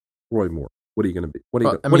 Mm-hmm. Roy Moore. What are you going to be? What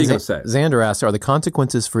are you going to say? Xander asks, are the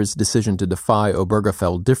consequences for his decision to defy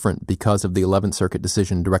Obergefell different because of the 11th Circuit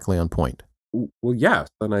decision directly on point? Well, yes.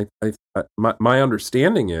 And my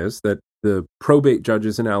understanding is that the probate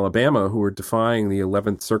judges in Alabama who are defying the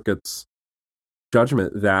 11th Circuit's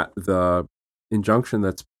judgment that the injunction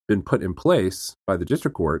that's been put in place by the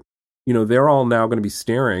district court, they're all now going to be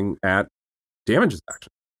staring at damages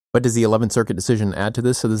action. But does the 11th Circuit decision add to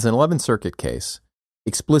this? So there's an 11th Circuit case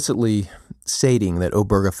explicitly stating that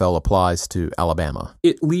Obergefell applies to Alabama.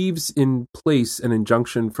 It leaves in place an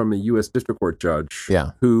injunction from a U.S. District Court judge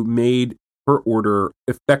who made her order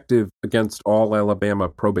effective against all Alabama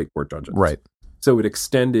probate court judges. Right. So it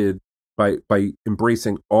extended by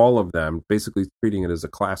embracing all of them, basically treating it as a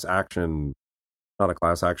class action, not a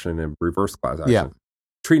class action, and reverse class action. Yeah.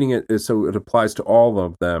 Treating it as so it applies to all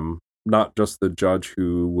of them not just the judge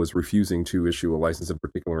who was refusing to issue a license in a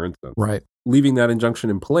particular instance. Right. Leaving that injunction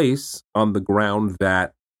in place on the ground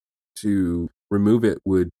that to remove it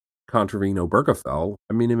would contravene Obergefell,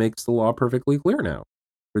 I mean, it makes the law perfectly clear now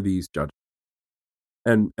for these judges.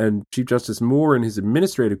 And Chief Justice Moore, in his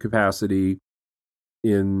administrative capacity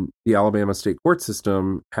in the Alabama state court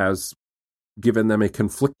system, has given them a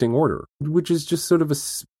conflicting order, which is just sort of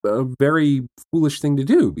a very foolish thing to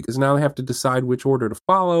do, because now they have to decide which order to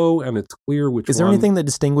follow, and it's clear which one. Is there anything that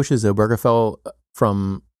distinguishes Obergefell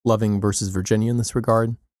from Loving versus Virginia in this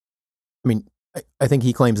regard? I mean, I think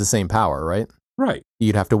he claims the same power, right? Right.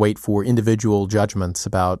 You'd have to wait for individual judgments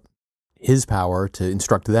about his power to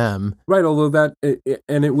instruct them. Right, although it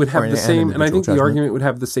would have the same, and I think the argument would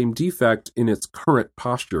have the same defect in its current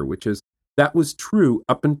posture, which is that was true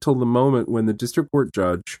up until the moment when the district court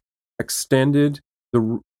judge extended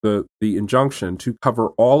the injunction to cover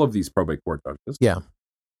all of these probate court judges. Yeah.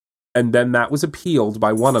 And then that was appealed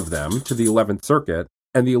by one of them to the 11th Circuit,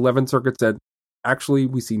 and the 11th Circuit said, actually,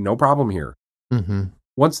 we see no problem here. Mm-hmm.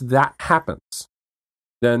 Once that happens,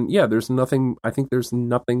 then there's nothing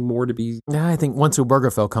more to be. Yeah, I think once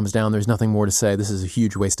Obergefell comes down, there's nothing more to say. This is a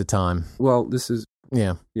huge waste of time. Well, this is.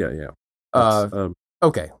 Yeah.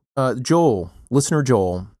 Okay. Joel, listener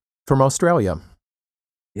Joel from Australia.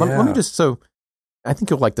 Yeah. Let me so I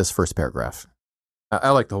think you'll like this first paragraph.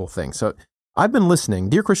 I like the whole thing. So I've been listening,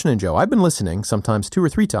 dear Christian and Joe, I've been listening sometimes 2 or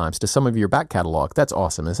 3 times to some of your back catalog. That's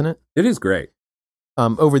awesome, isn't it? It is great.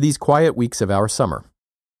 Over these quiet weeks of our summer,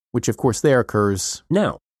 which of course there occurs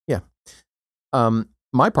now. Yeah.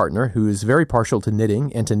 My partner, who is very partial to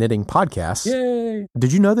knitting and to knitting podcasts. Yay!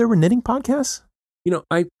 Did you know there were knitting podcasts?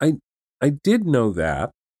 I did know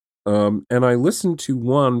that. And I listened to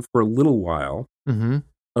one for a little while. Mm-hmm.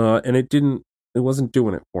 And it wasn't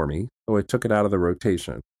doing it for me. So I took it out of the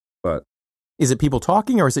rotation. But is it people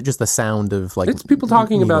talking, or is it just the sound of it's people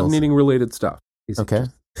talking about knitting related stuff. Okay.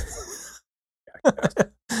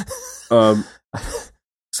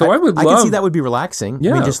 So I can see that would be relaxing.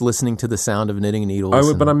 Yeah. I mean, just listening to the sound of knitting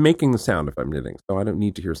needles. But I'm making the sound if I'm knitting, so I don't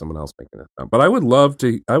need to hear someone else making that sound. But I would love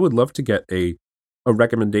to get a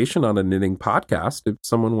recommendation on a knitting podcast. If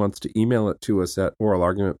someone wants to email it to us at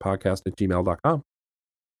oralargumentpodcast@gmail.com,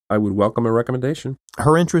 I would welcome a recommendation.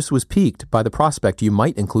 Her interest was piqued by the prospect you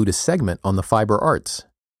might include a segment on the fiber arts,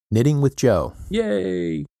 Knitting with Joe.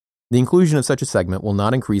 Yay! The inclusion of such a segment will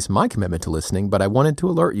not increase my commitment to listening, but I wanted to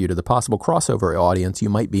alert you to the possible crossover audience you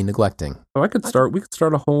might be neglecting. So we could start we need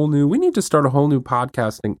to start a whole new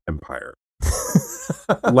podcasting empire.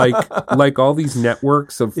 like all these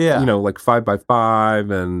networks of, like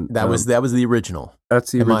 5x5 and that was the original.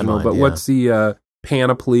 That's the original. Mind, but what's the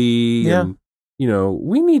Panoply? Yeah. And,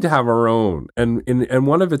 we need to have our own. And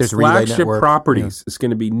one of its flagship properties is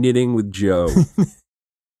going to be Knitting with Joe.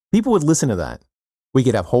 People would listen to that. We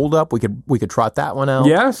could have Hold Up. We could trot that one out.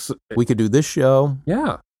 Yes. We could do this show.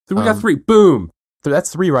 Yeah. So we got 3. Boom. So that's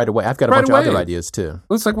 3 right away. I've got a bunch of other ideas too.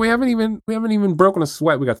 Looks like we haven't even broken a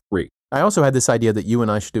sweat. We got 3. I also had this idea that you and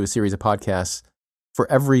I should do a series of podcasts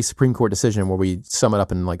for every Supreme Court decision where we sum it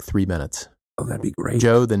up in like 3 minutes. Oh, that'd be great.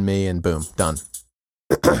 Joe, then me, and boom, done.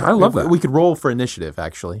 I love that. We could roll for initiative,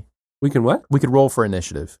 actually. We can what? We could roll for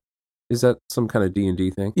initiative. Is that some kind of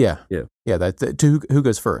D&D thing? Yeah. Yeah. Yeah, who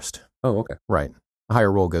goes first? Oh, okay. Right. A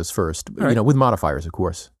higher roll goes first, right. With modifiers, of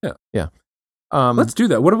course. Yeah. Yeah. Let's do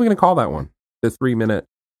that. What are we going to call that one? The 3-minute?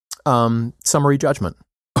 Summary judgment.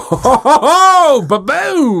 Oh,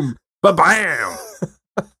 ba-boom! Ba-bam!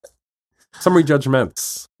 Summary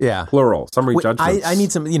judgments. Yeah. Plural. Summary judgments. I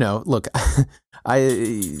need some, look,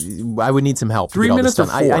 I would need some help. 3 minutes or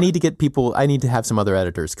 4? I need to get people, I need to have some other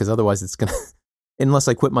editors, because otherwise it's going to, unless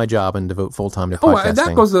I quit my job and devote full time to podcasting. Oh,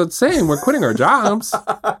 that goes without saying. We're quitting our jobs.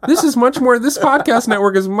 This podcast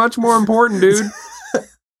network is much more important, dude.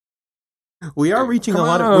 We are reaching a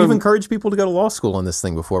lot of. We've encouraged people to go to law school on this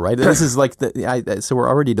thing before, right? This is like so we're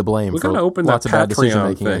already to blame for open lots of bad decision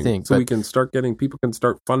making. I think so. We can start people can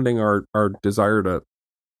start funding our desire to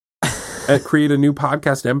create a new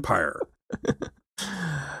podcast empire.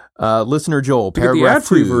 Listener Joel, paragraph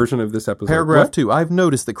 2 version of this episode. Paragraph 2. I've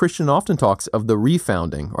noticed that Christian often talks of the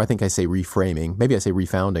refounding, or I think I say reframing. Maybe I say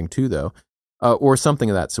refounding too, though. Or something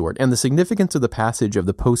of that sort, and the significance of the passage of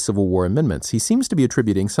the post-Civil War amendments. He seems to be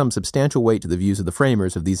attributing some substantial weight to the views of the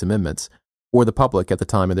framers of these amendments, or the public at the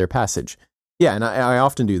time of their passage. Yeah, and I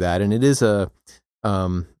often do that, and it is a,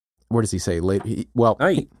 where does he say?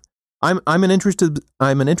 I'm an interested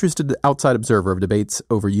outside observer of debates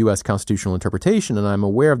over U.S. constitutional interpretation, and I'm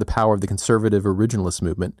aware of the power of the conservative originalist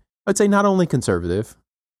movement. I'd say not only conservative.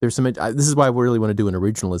 There's some. This is why we really want to do an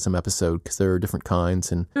originalism episode, because there are different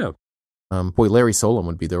kinds, and yeah. Larry Solon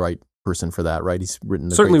would be the right person for that, right? He's written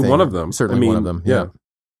a certainly great thing. one of them. Certainly one of them. Yeah.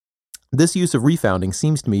 This use of refounding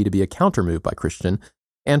seems to me to be a counter move by Christian,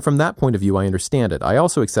 and from that point of view, I understand it. I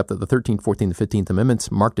also accept that the 13th, 14th, and 15th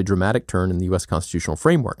Amendments marked a dramatic turn in the U.S. constitutional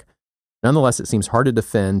framework. Nonetheless, it seems hard to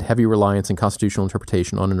defend heavy reliance in constitutional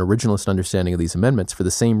interpretation on an originalist understanding of these amendments for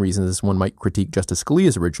the same reasons as one might critique Justice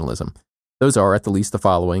Scalia's originalism. Those are, at the least, the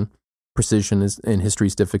following. Precision in history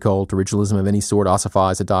is difficult. Originalism of any sort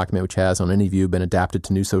ossifies a document which has, on any view, been adapted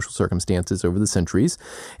to new social circumstances over the centuries,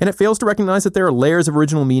 and it fails to recognize that there are layers of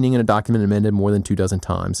original meaning in a document amended more than 24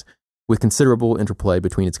 times, with considerable interplay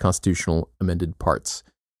between its constitutional amended parts.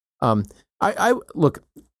 You've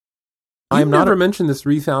never mentioned this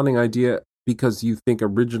refounding idea because you think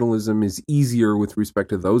originalism is easier with respect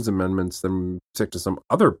to those amendments than with respect to some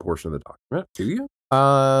other portion of the document, do you?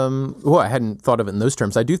 Well, I hadn't thought of it in those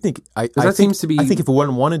terms. I do think I think if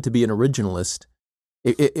one wanted to be an originalist,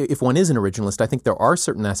 if one is an originalist, I think there are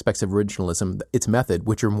certain aspects of originalism, its method,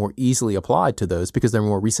 which are more easily applied to those because they're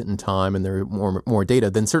more recent in time and there are more data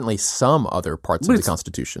than certainly some other parts of the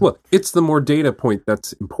Constitution. Well, it's the more data point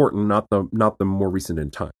that's important, not the more recent in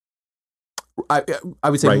time. I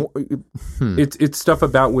would say right. more, it's stuff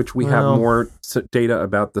about which we have more data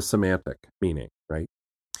about the semantic meaning, right?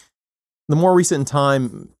 The more recent in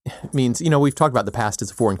time means, we've talked about the past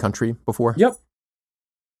as a foreign country before. Yep.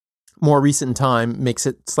 More recent in time makes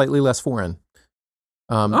it slightly less foreign.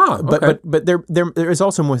 Okay. But there is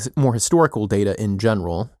also more historical data in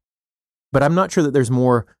general. But I'm not sure that there's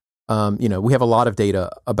more. We have a lot of data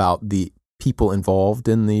about the people involved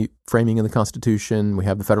in the framing of the Constitution. We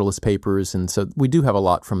have the Federalist Papers, and so we do have a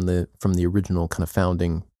lot from the original kind of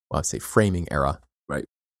founding, I'd say framing era. Right.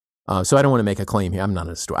 So I don't want to make a claim here. I'm not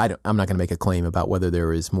going to make a claim about whether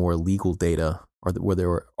there is more legal data or whether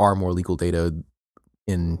there are more legal data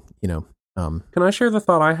in Can I share the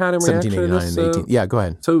thought I had in reaction to this? 18? Yeah, go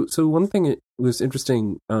ahead. So one thing that was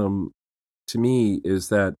interesting to me is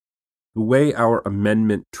that the way our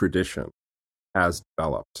amendment tradition has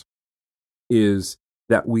developed is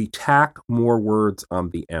that we tack more words on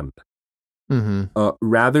the end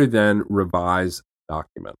rather than revise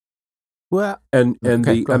document. Well, and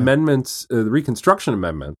the amendments, the Reconstruction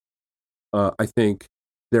Amendment, I think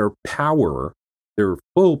their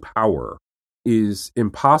full power is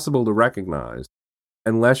impossible to recognize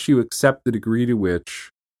unless you accept the degree to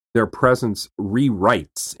which their presence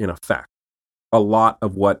rewrites, in effect, a lot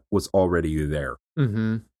of what was already there.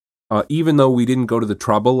 Mm-hmm. Even though we didn't go to the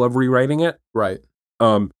trouble of rewriting it, right?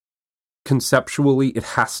 Conceptually, it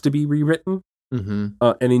has to be rewritten, and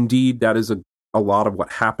indeed, that is a lot of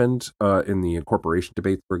what happened in the incorporation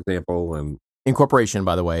debate, for example. And incorporation,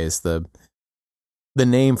 by the way, is the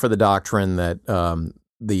name for the doctrine that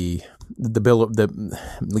the bill of at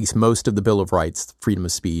least most of the Bill of Rights, freedom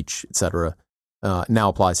of speech, etc., now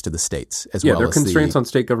applies to the states as well. Yeah, there are constraints on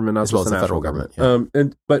state government, not just the national government.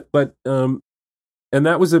 And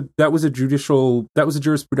that was a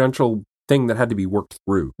jurisprudential thing that had to be worked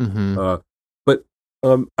through. But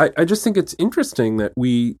I just think it's interesting that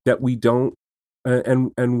we don't.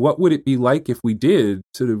 And what would it be like if we did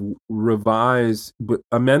sort of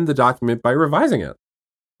amend the document by revising it?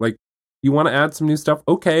 Like, you want to add some new stuff?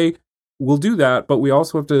 Okay, we'll do that, but we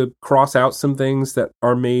also have to cross out some things that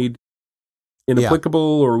are made inapplicable,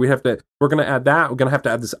 or we're going to add that. We're going to have to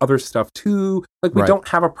add this other stuff too. Like, we don't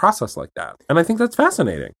have a process like that. And I think that's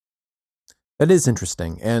fascinating. That is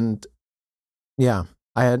interesting. And yeah,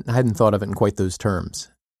 I hadn't thought of it in quite those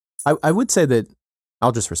terms. I would say that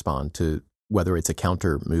I'll just respond to whether it's a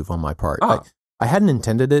counter move on my part. I hadn't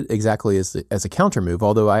intended it exactly as a counter move,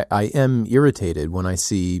 although I am irritated when I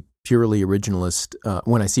see originalist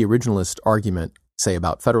argument, say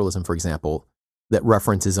about federalism, for example, that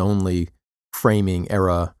references only framing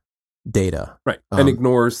era data. Right. And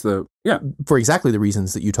ignores for exactly the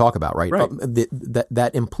reasons that you talk about, right?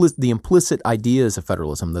 The implicit ideas of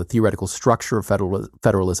federalism, the theoretical structure of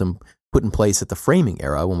federalism put in place at the framing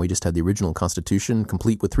era when we just had the original Constitution,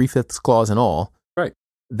 complete with 3/5 clause and all. Right.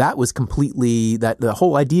 That was completely the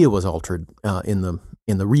whole idea was altered in the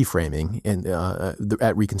reframing and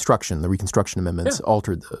at Reconstruction. The Reconstruction amendments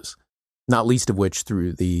altered those, not least of which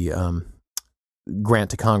through the grant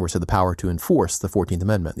to Congress of the power to enforce the 14th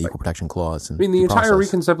Amendment, the Equal Protection Clause. And the entire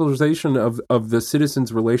reconceptualization of the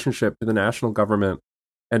citizens' relationship to the national government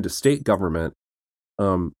and to state government,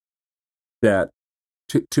 that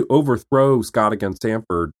to overthrow Scott against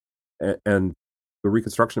Sanford and the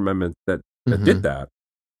Reconstruction Amendment that did that,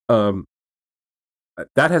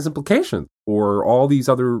 that has implications for all these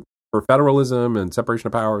other, for federalism and separation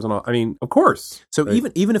of powers and all. I mean, of course. So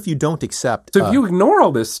even if you don't accept, so if you ignore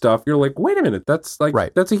all this stuff, you're like, wait a minute, that's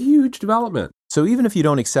that's a huge development. So even if you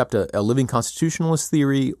don't accept a living constitutionalist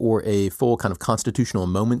theory or a full kind of constitutional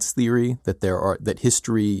moments theory that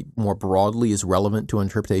history more broadly is relevant to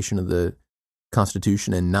interpretation of the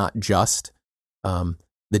Constitution and not just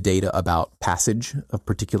the data about passage of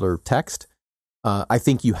particular text, I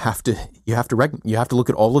think you have to look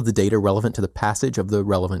at all of the data relevant to the passage of the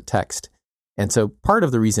relevant text. And so part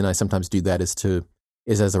of the reason I sometimes do that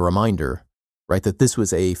is as a reminder, right, that this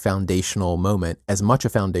was a foundational moment, as much a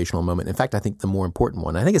foundational moment. In fact, I think the more important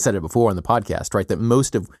one. I think I said it before on the podcast, right,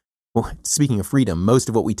 that speaking of freedom, most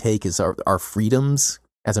of what we take is our freedoms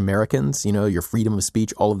as Americans, your freedom of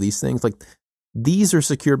speech, all of these things, like these are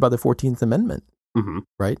secured by the 14th Amendment,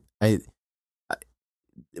 right?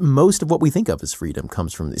 Most of what we think of as freedom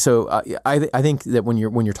comes from these. So I think that when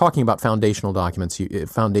you're talking about foundational documents,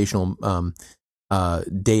 foundational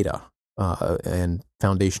data and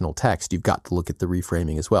foundational text, you've got to look at the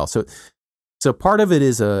reframing as well. So part of it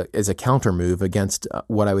is a counter move against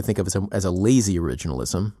what I would think of as a lazy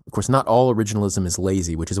originalism. Of course, not all originalism is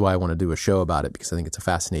lazy, which is why I want to do a show about it, because I think it's a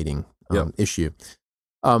fascinating issue.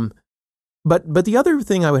 But the other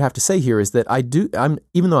thing I would have to say here is that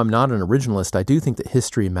even though I'm not an originalist, I do think that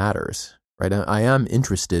history matters, right? I am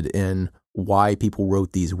interested in why people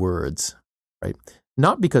wrote these words, right?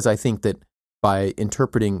 Not because I think that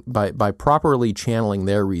by properly channeling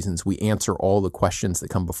their reasons, we answer all the questions that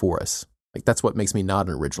come before us. Like that's what makes me not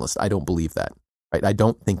an originalist. I don't believe that, right? I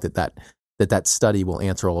don't think that study will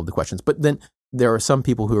answer all of the questions. But then there are some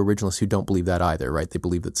people who are originalists who don't believe that either, right? They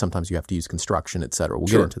believe that sometimes you have to use construction, et cetera. We'll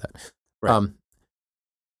get into that. Right.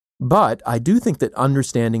 But I do think that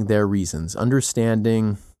understanding their reasons,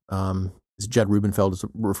 understanding, as Jed Rubenfeld has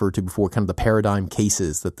referred to before, kind of the paradigm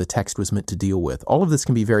cases that the text was meant to deal with, all of this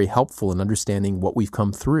can be very helpful in understanding what we've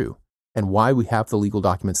come through and why we have the legal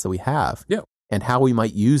documents that we have, and how we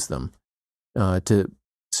might use them to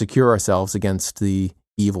secure ourselves against the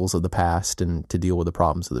evils of the past and to deal with the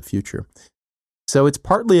problems of the future. So it's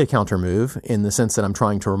partly a counter move in the sense that I'm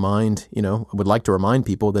trying to I would like to remind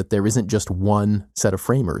people that there isn't just one set of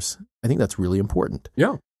framers. I think that's really important.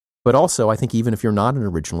 Yeah. But also, I think even if you're not an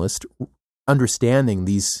originalist, understanding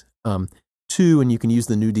these two, and you can use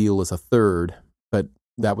the New Deal as a third, but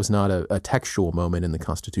that was not a textual moment in the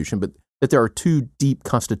Constitution, but that there are two deep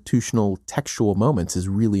constitutional textual moments is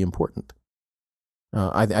really important.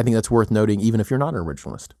 I think that's worth noting, even if you're not an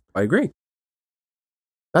originalist. I agree.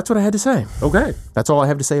 That's what I had to say. Okay. That's all I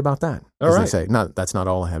have to say about that. All right. That's not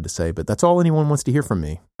all I have to say, but that's all anyone wants to hear from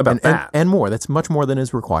me. About that. And more. That's much more than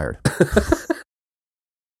is required.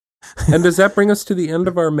 And does that bring us to the end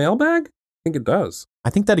of our mailbag? I think it does. I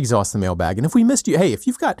think that exhausts the mailbag. And if we missed you, hey, if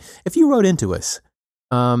you wrote into us,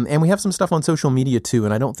 and we have some stuff on social media too,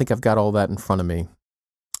 and I don't think I've got all that in front of me.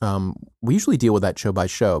 We usually deal with that show by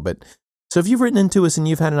show, but so if you've written into us and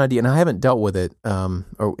you've had an idea and I haven't dealt with it,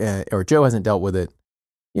 or Joe hasn't dealt with it,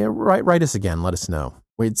 write us again. Let us know.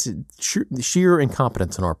 It's sheer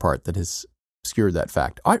incompetence on our part that has obscured that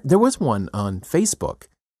fact. There was one on Facebook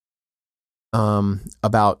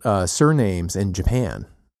about surnames in Japan.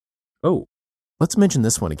 Oh. Let's mention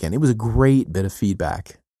this one again. It was a great bit of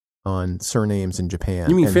feedback on surnames in Japan.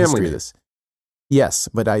 You mean and family history of this. Yes,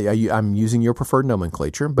 but I'm using your preferred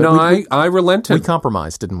nomenclature. But no, I relented. We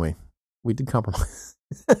compromised, didn't we? We did compromise.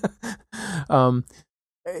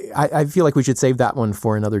 I feel like we should save that one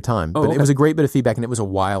for another time. But okay. It was a great bit of feedback, and it was a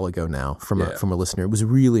while ago now from a listener. It was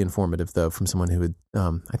really informative, though, from someone who had,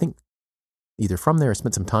 I think, either from there or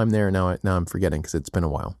spent some time there. Now I'm forgetting because it's been a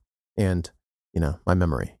while. And, my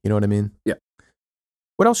memory. You know what I mean? Yeah.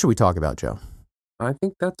 What else should we talk about, Joe? I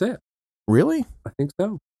think that's it. Really? I think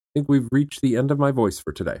so. I think we've reached the end of my voice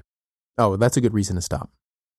for today. Oh, that's a good reason to stop.